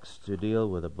next to deal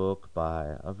with a book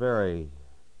by a very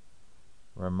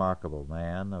remarkable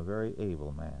man, a very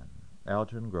able man,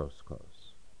 Algernon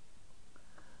Grosclose.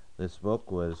 This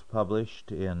book was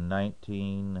published in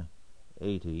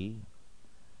 1980.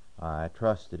 I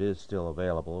trust it is still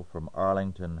available, from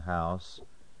Arlington House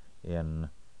in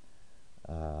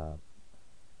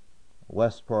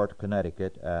Westport,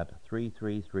 Connecticut at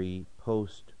 333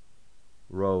 Post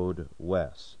Road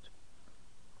West.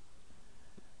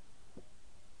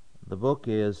 The book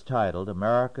is titled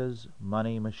America's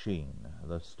Money Machine,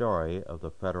 The Story of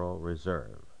the Federal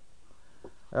Reserve.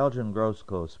 Algernon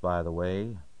Grosclose, by the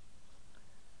way,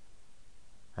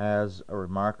 has a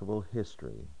remarkable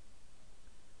history.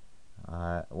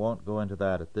 I won't go into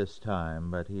that at this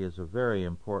time, but he is a very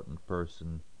important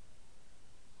person,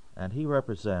 and he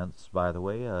represents, by the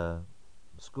way, a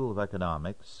school of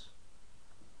economics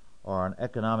or an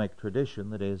economic tradition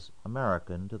that is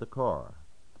American to the core.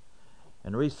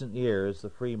 In recent years, the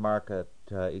free market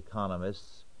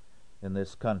economists in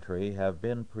this country have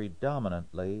been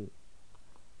predominantly,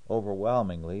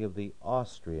 overwhelmingly, of the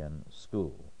Austrian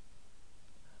school,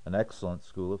 an excellent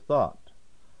school of thought.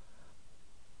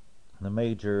 The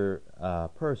major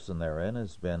person therein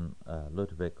has been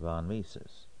Ludwig von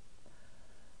Mises.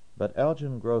 But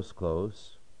Elgin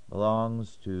Grosclose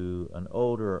belongs to an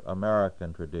older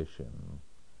American tradition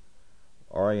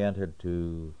oriented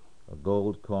to a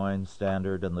gold coin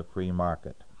standard and the free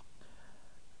market.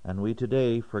 And we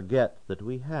today forget that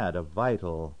we had a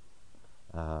vital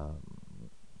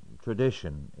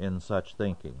tradition in such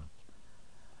thinking.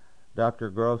 Dr.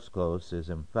 Grosclose is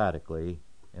emphatically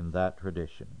in that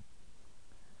tradition.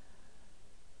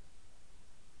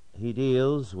 He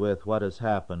deals with what has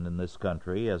happened in this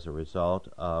country as a result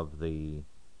of the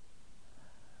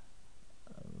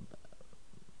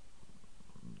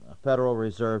Federal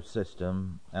Reserve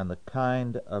System and the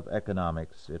kind of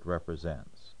economics it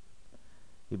represents.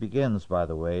 He begins, by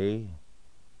the way,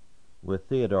 with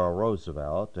Theodore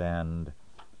Roosevelt and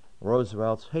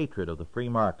Roosevelt's hatred of the free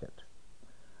market.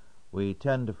 We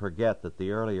tend to forget that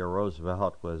the earlier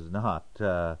Roosevelt was not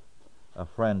a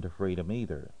friend to freedom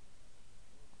either,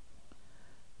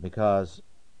 because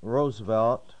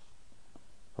Roosevelt,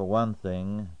 for one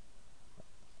thing,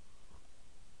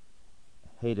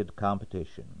 hated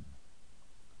competition.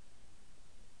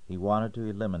 He wanted to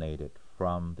eliminate it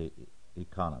from the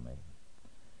economy.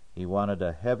 He wanted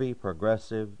a heavy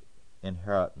progressive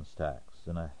inheritance tax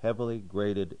and a heavily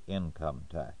graded income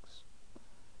tax.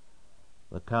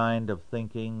 The kind of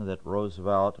thinking that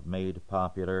Roosevelt made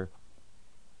popular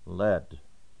led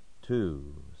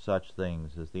to such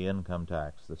things as the income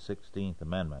tax, the 16th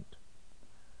Amendment,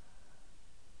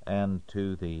 and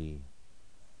to the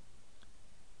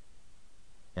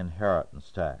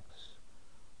inheritance tax.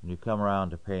 When you come around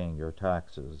to paying your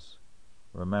taxes,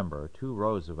 remember, two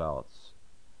Roosevelts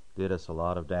did us a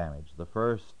lot of damage. The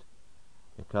first,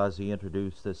 because he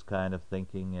introduced this kind of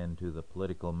thinking into the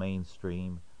political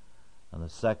mainstream, and the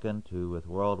second, who with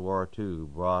World War II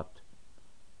brought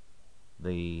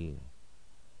the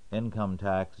income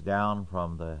tax down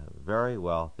from the very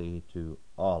wealthy to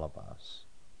all of us.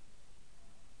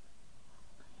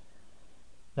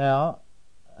 Now,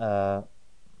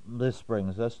 this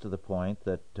brings us to the point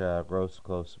that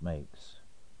Grosclose makes,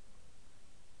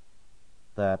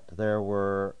 that there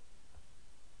were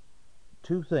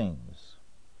two things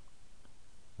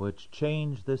which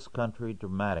changed this country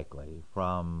dramatically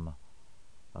from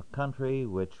a country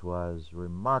which was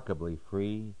remarkably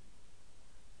free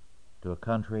to a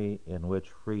country in which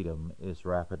freedom is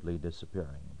rapidly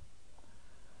disappearing.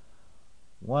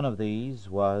 One of these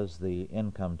was the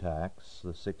income tax,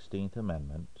 the 16th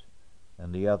Amendment,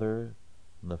 and the other,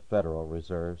 the Federal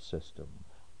Reserve System.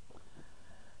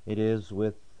 It is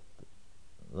with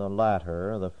the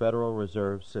latter, the Federal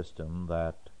Reserve System,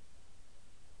 that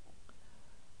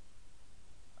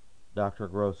Dr.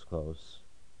 Grosclose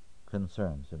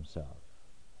concerns himself.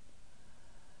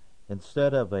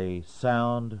 Instead of a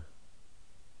sound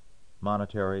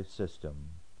monetary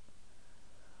system,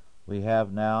 we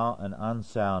have now an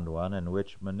unsound one in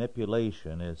which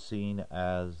manipulation is seen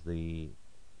as the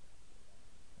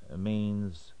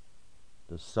means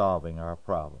to solving our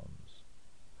problems.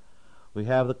 We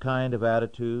have the kind of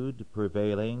attitude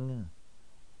prevailing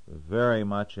very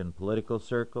much in political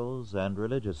circles and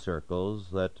religious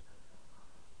circles that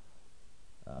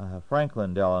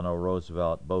Franklin Delano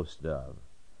Roosevelt boasted of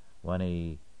when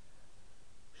he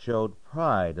showed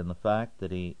pride in the fact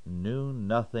that he knew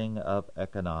nothing of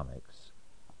economics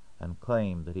and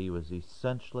claimed that he was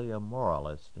essentially a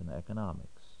moralist in economics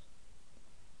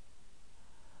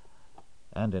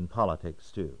and in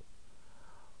politics too.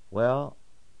 Well,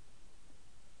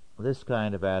 this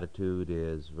kind of attitude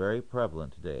is very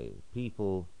prevalent today.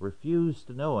 People refuse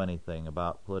to know anything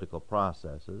about political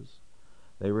processes.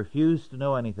 They refuse to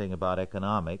know anything about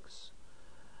economics,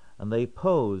 and they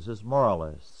pose as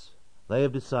moralists. They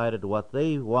have decided what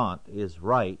they want is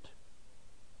right,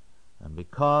 and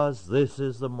because this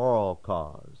is the moral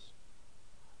cause,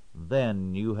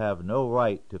 then you have no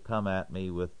right to come at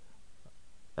me with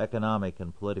economic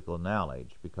and political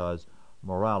knowledge, because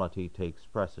morality takes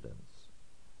precedence,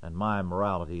 and my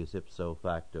morality is ipso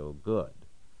facto good.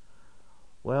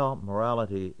 Well,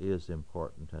 morality is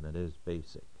important and it is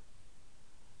basic,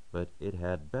 but it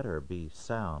had better be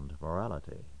sound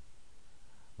morality.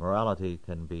 Morality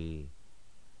can be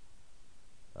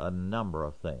a number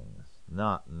of things,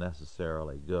 not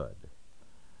necessarily good.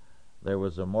 There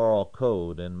was a moral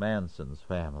code in Manson's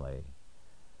family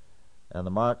And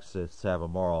the Marxists have a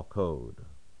moral code,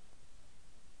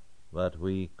 but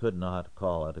we could not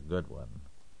call it a good one.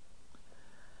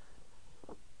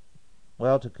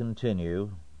 Well, to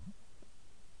continue,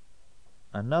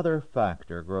 another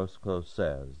factor, Grosclose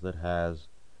says, that has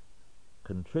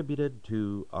contributed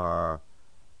to our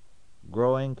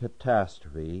growing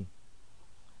catastrophe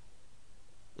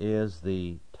is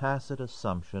the tacit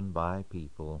assumption by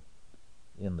people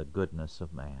in the goodness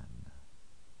of man.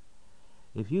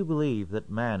 If you believe that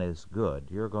man is good,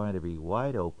 you're going to be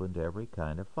wide open to every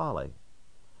kind of folly.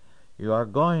 You are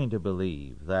going to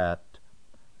believe that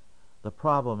the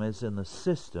problem is in the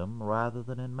system rather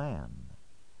than in man.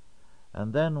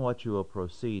 And then what you will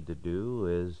proceed to do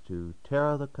is to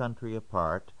tear the country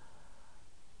apart,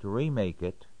 to remake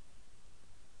it,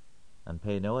 and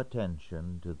pay no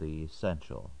attention to the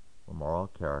essential, the moral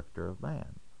character of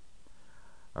man.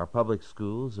 Our public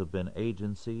schools have been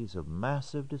agencies of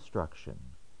massive destruction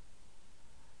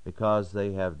because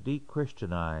they have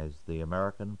de-Christianized the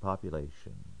American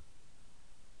population,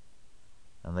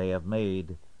 and they have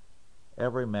made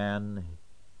every man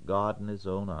God in his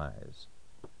own eyes,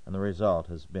 and the result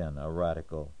has been a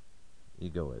radical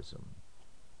egoism.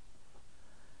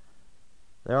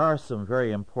 There are some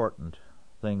very important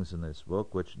things in this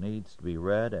book which needs to be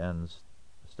read and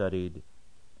studied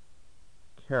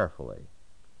carefully.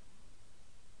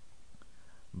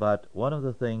 But one of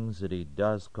the things that he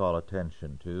does call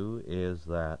attention to is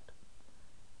that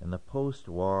in the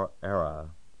post-war era,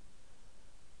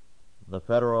 the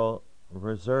Federal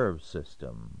Reserve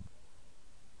System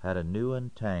had a new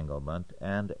entanglement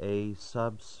and a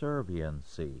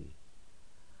subserviency,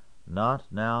 not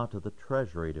now to the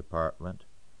Treasury Department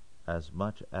as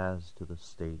much as to the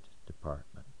State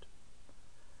Department.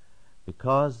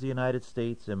 Because the United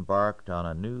States embarked on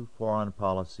a new foreign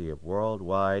policy of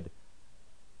worldwide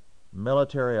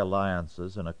military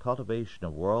alliances and a cultivation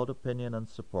of world opinion and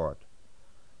support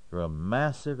through a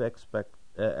massive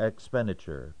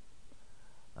expenditure,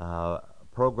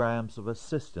 programs of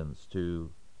assistance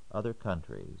to other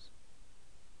countries,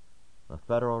 the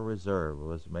Federal Reserve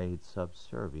was made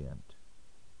subservient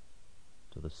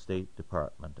to the State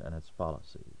Department and its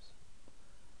policies.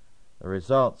 The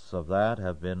results of that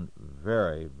have been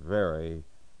very, very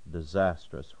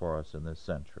disastrous for us in this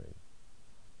century.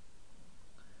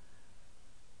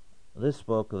 This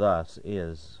book, thus,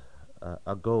 is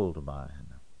a gold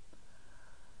mine.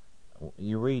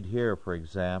 You read here, for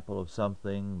example, of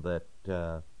something that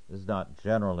is not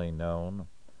generally known.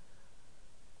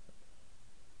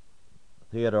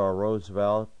 Theodore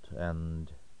Roosevelt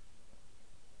and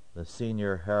the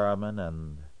senior Harriman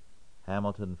and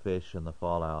Hamilton Fish and the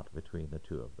fallout between the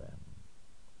two of them.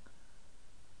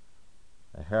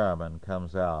 Harriman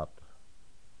comes out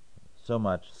so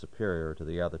much superior to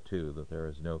the other two that there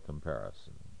is no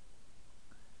comparison.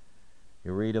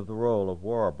 You read of the role of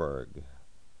Warburg,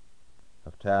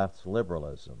 of Taft's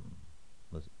liberalism,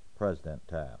 President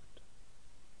Taft,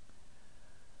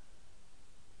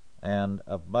 and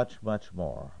of much, much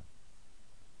more.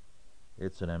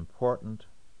 It's an important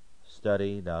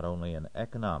study not only in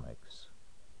economics,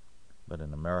 but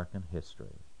in American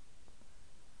history.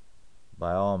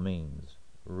 By all means,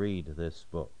 read this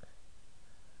book.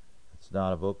 It's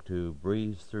not a book to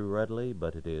breeze through readily,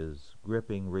 but it is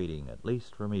gripping reading. At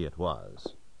least for me it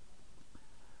was.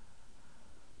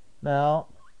 Now,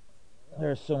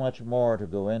 there's so much more to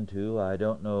go into. I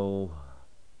don't know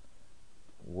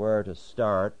where to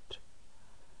start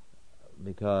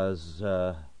because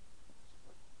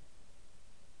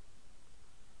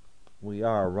we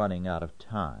are running out of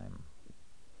time.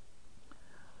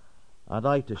 I'd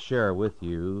like to share with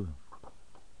you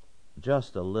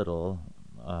just a little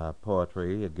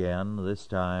poetry again, this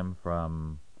time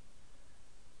from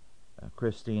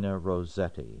Christina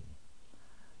Rossetti.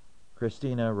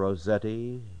 Christina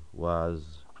Rossetti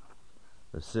was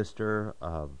the sister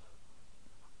of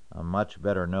a much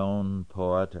better known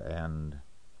poet and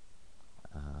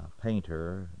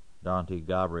painter, Dante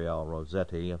Gabriel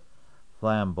Rossetti, a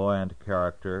flamboyant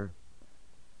character.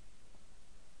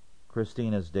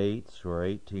 Christina's dates were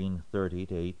 1830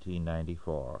 to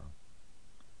 1894.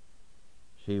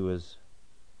 She was,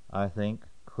 I think,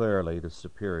 clearly the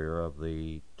superior of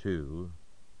the two.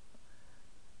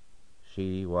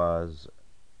 She was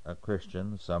a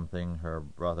Christian, something her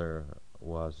brother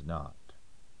was not.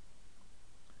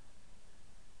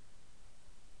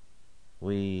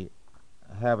 We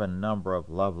have a number of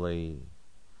lovely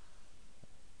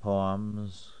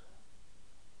poems,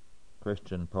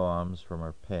 Christian poems from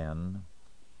her pen.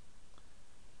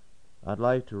 I'd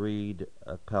like to read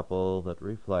a couple that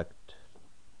reflect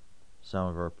some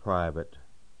of her private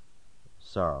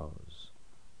sorrows.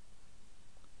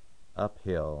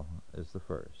 Uphill is the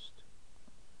first.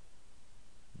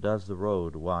 Does the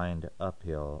road wind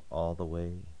uphill all the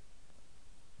way?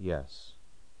 Yes,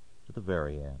 to the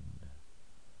very end.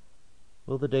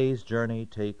 Will the day's journey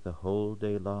take the whole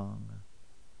day long?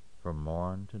 From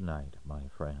morn to night, my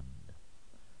friend.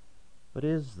 But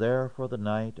is there for the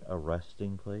night a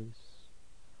resting place?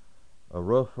 A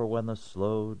roof for when the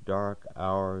slow dark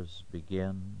hours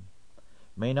begin?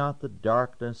 May not the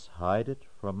darkness hide it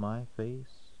from my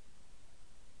face?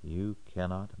 You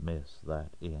cannot miss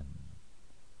that inn.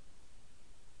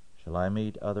 Shall I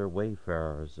meet other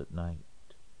wayfarers at night,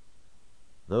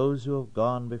 those who have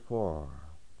gone before?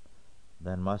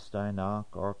 Then must I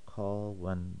knock or call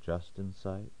when just in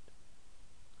sight?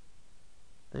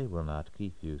 They will not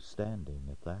keep you standing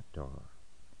at that door.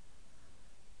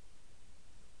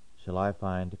 Shall I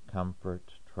find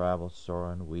comfort, travel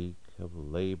sore and weak? Of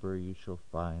labor you shall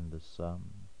find the sum.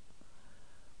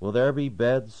 Will there be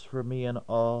beds for me and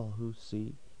all who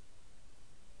seek?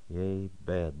 Yea,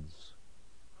 beds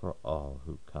for all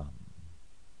who come.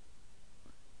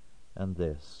 And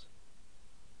this,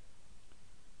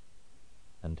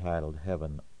 entitled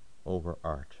Heaven Over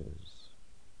Arches.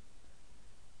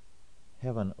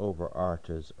 Heaven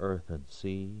overarches earth and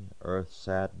sea, earth's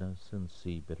sadness and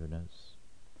sea bitterness.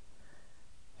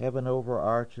 Heaven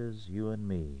overarches you and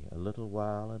me. A little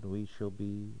while and we shall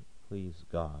be, please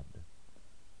God,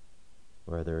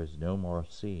 where there is no more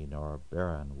sea nor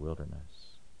barren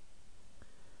wilderness.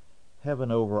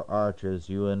 Heaven overarches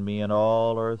you and me and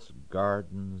all earth's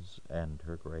gardens and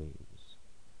her graves.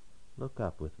 Look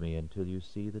up with me until you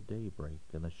see the day break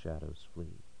and the shadows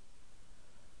flee.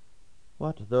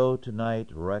 What though tonight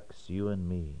wrecks you and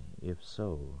me? If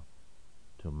so,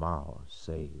 tomorrow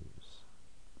saves.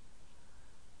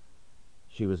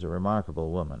 She was a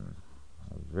remarkable woman,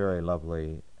 a very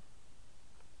lovely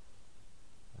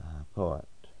poet.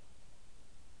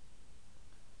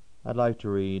 I'd like to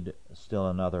read still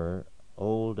another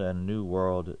Old and New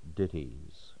World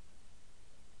ditties.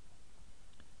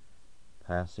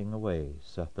 Passing away,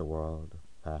 saith the world,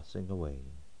 passing away.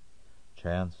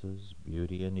 Chances,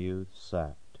 beauty, and youth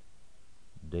sapped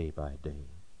day by day.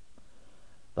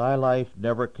 Thy life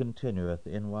never continueth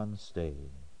in one stay.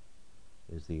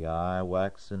 Is the eye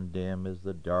waxen dim? Is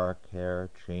the dark hair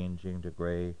changing to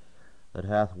grey, that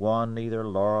hath won neither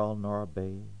laurel nor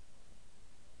bay?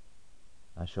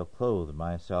 I shall clothe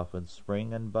myself in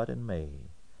spring and bud in May.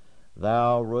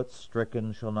 Thou, root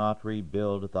stricken, shall not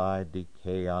rebuild thy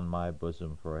decay on my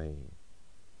bosom fray.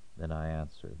 Then I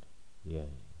answered, Yea.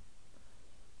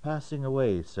 Passing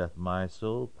away, saith my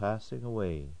soul, passing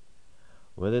away,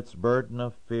 with its burden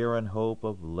of fear and hope,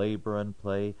 of labor and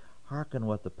play. Hearken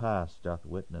what the past doth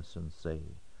witness and say.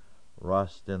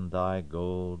 Rust in thy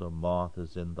gold, a moth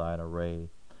is in thine array,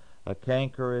 a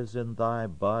canker is in thy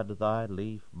bud, thy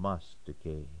leaf must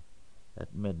decay.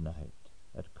 At midnight,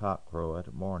 at cockcrow,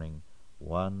 at morning,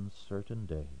 one certain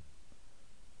day,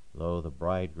 lo, the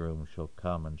bridegroom shall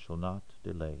come and shall not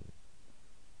delay.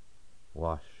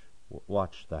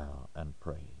 Watch thou and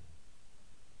pray.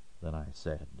 Then I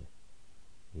said,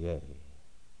 Yea.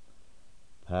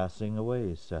 Passing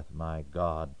away, saith my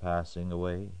God, passing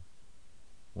away.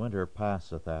 Winter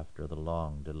passeth after the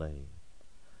long delay.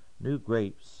 New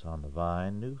grapes on the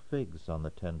vine, new figs on the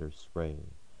tender spray.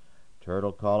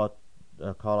 Turtle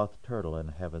calleth turtle in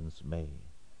heaven's May.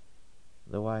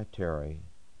 Though I tarry,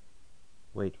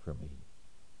 wait for me,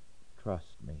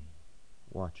 trust me,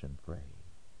 watch and pray.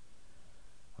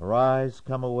 Arise,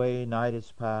 come away, night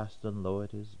is past, and lo,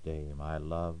 it is day. My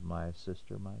love, my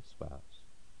sister, my spouse,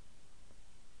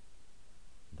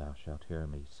 thou shalt hear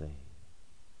me say.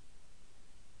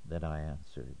 Then I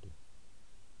answered,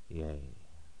 Yea.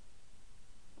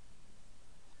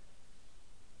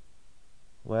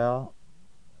 Well,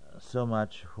 so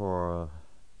much for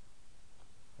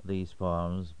these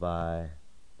poems by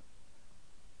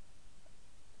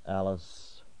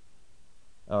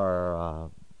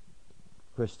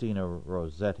Christina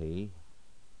Rossetti.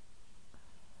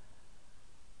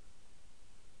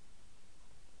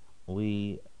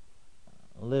 We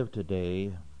live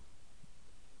today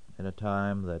in a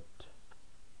time that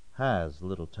has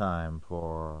little time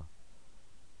for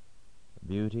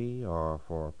beauty or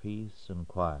for peace and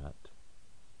quiet,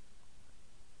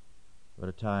 but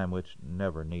a time which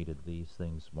never needed these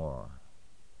things more.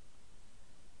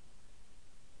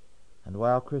 And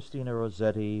while Christina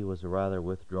Rossetti was a rather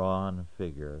withdrawn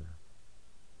figure,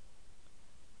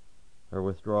 her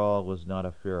withdrawal was not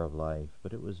a fear of life,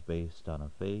 but it was based on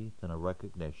a faith and a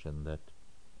recognition that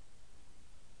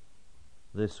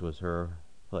this was her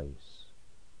place.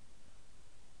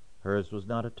 Hers was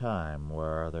not a time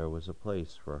where there was a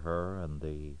place for her, and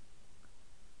the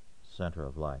center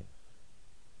of life.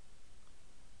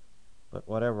 But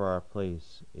whatever our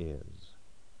place is,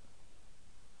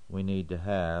 we need to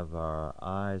have our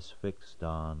eyes fixed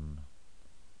on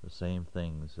the same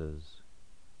things as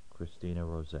Christina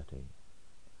Rossetti.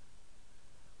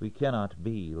 We cannot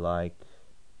be like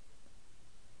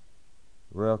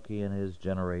Rilke and his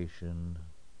generation,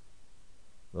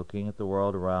 looking at the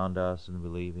world around us and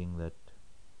believing that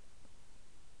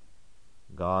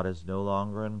God is no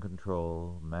longer in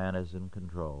control, man is in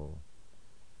control,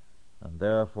 and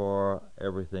therefore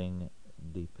everything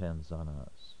depends on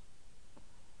us.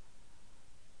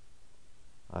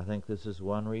 I think this is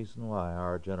one reason why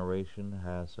our generation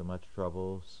has so much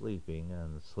trouble sleeping,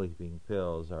 and sleeping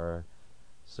pills are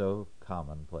so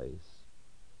commonplace.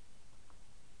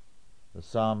 The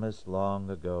psalmist long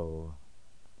ago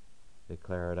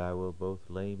declared, "I will both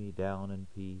lay me down in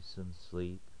peace and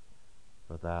sleep,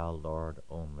 for thou, Lord,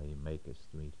 only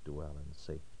makest me to dwell in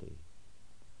safety."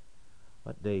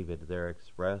 What David there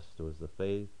expressed was the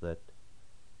faith that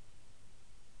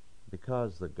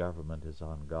because the government is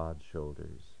on God's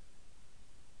shoulders,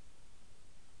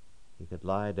 he could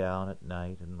lie down at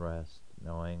night and rest,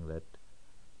 knowing that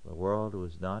the world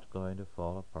was not going to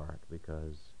fall apart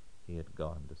because he had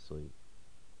gone to sleep.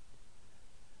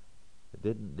 It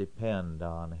didn't depend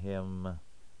on him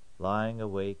lying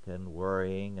awake and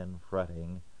worrying and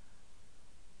fretting,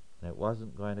 and it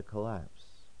wasn't going to collapse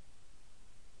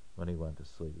when he went to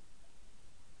sleep.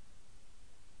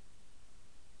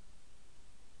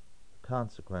 The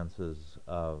consequences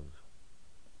of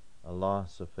a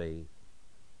loss of faith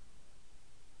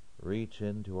reach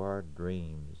into our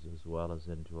dreams as well as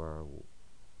into our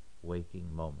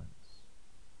waking moments.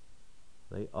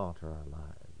 They alter our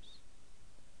lives.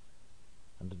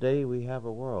 And today we have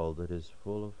a world that is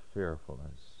full of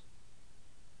fearfulness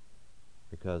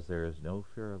because there is no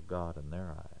fear of God in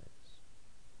their eyes.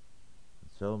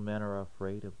 And so men are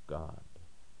afraid of God,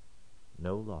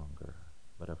 no longer,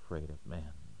 but afraid of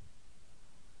men.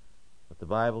 But the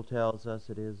Bible tells us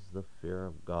it is the fear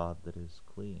of God that is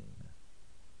clean,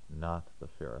 not the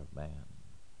fear of man.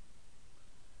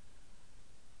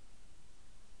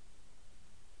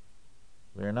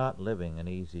 We are not living in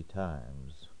easy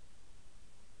times,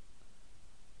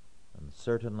 and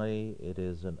certainly it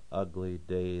is an ugly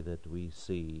day that we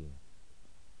see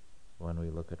when we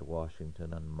look at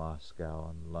Washington and Moscow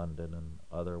and London and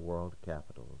other world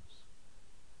capitals.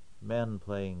 Men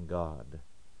playing God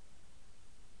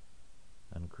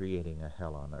and creating a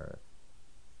hell on earth.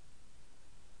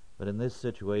 But in this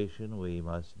situation, we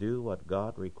must do what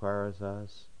God requires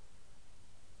us.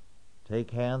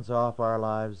 Take hands off our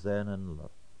lives then and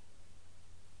look.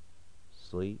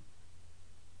 Sleep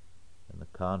in the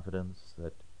confidence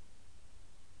that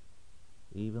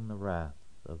even the wrath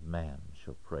of man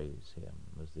shall praise him,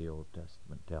 as the Old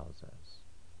Testament tells us.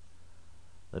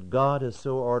 That God has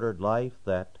so ordered life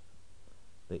that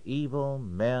the evil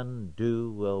men do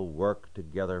will work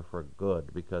together for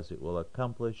good, because it will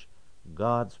accomplish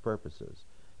God's purposes.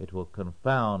 It will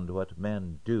confound what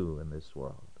men do in this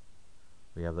world.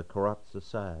 We have the corrupt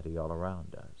society all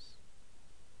around us.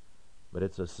 But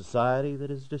it's a society that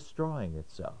is destroying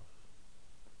itself.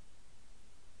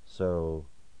 So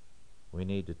we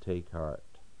need to take heart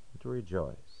and to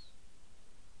rejoice.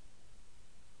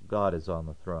 God is on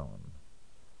the throne.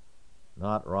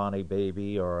 Not Ronnie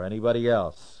Baby or anybody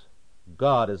else.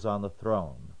 God is on the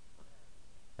throne.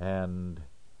 And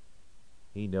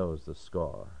he knows the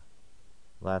score.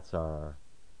 That's our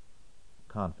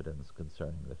confidence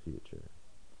concerning the future.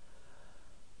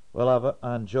 Well,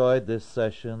 I've enjoyed this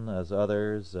session as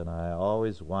others, and I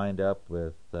always wind up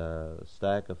with a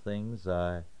stack of things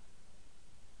I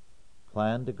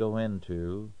planned to go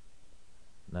into,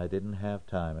 and I didn't have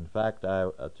time. In fact,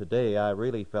 today I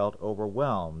really felt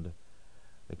overwhelmed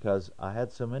because I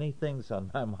had so many things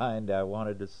on my mind I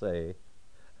wanted to say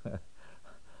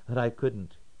that I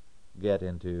couldn't get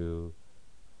into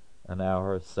an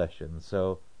hour session.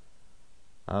 So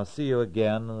I'll see you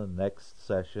again in the next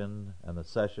session and the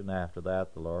session after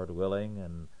that, the Lord willing,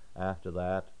 and after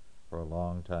that for a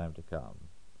long time to come.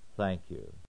 Thank you.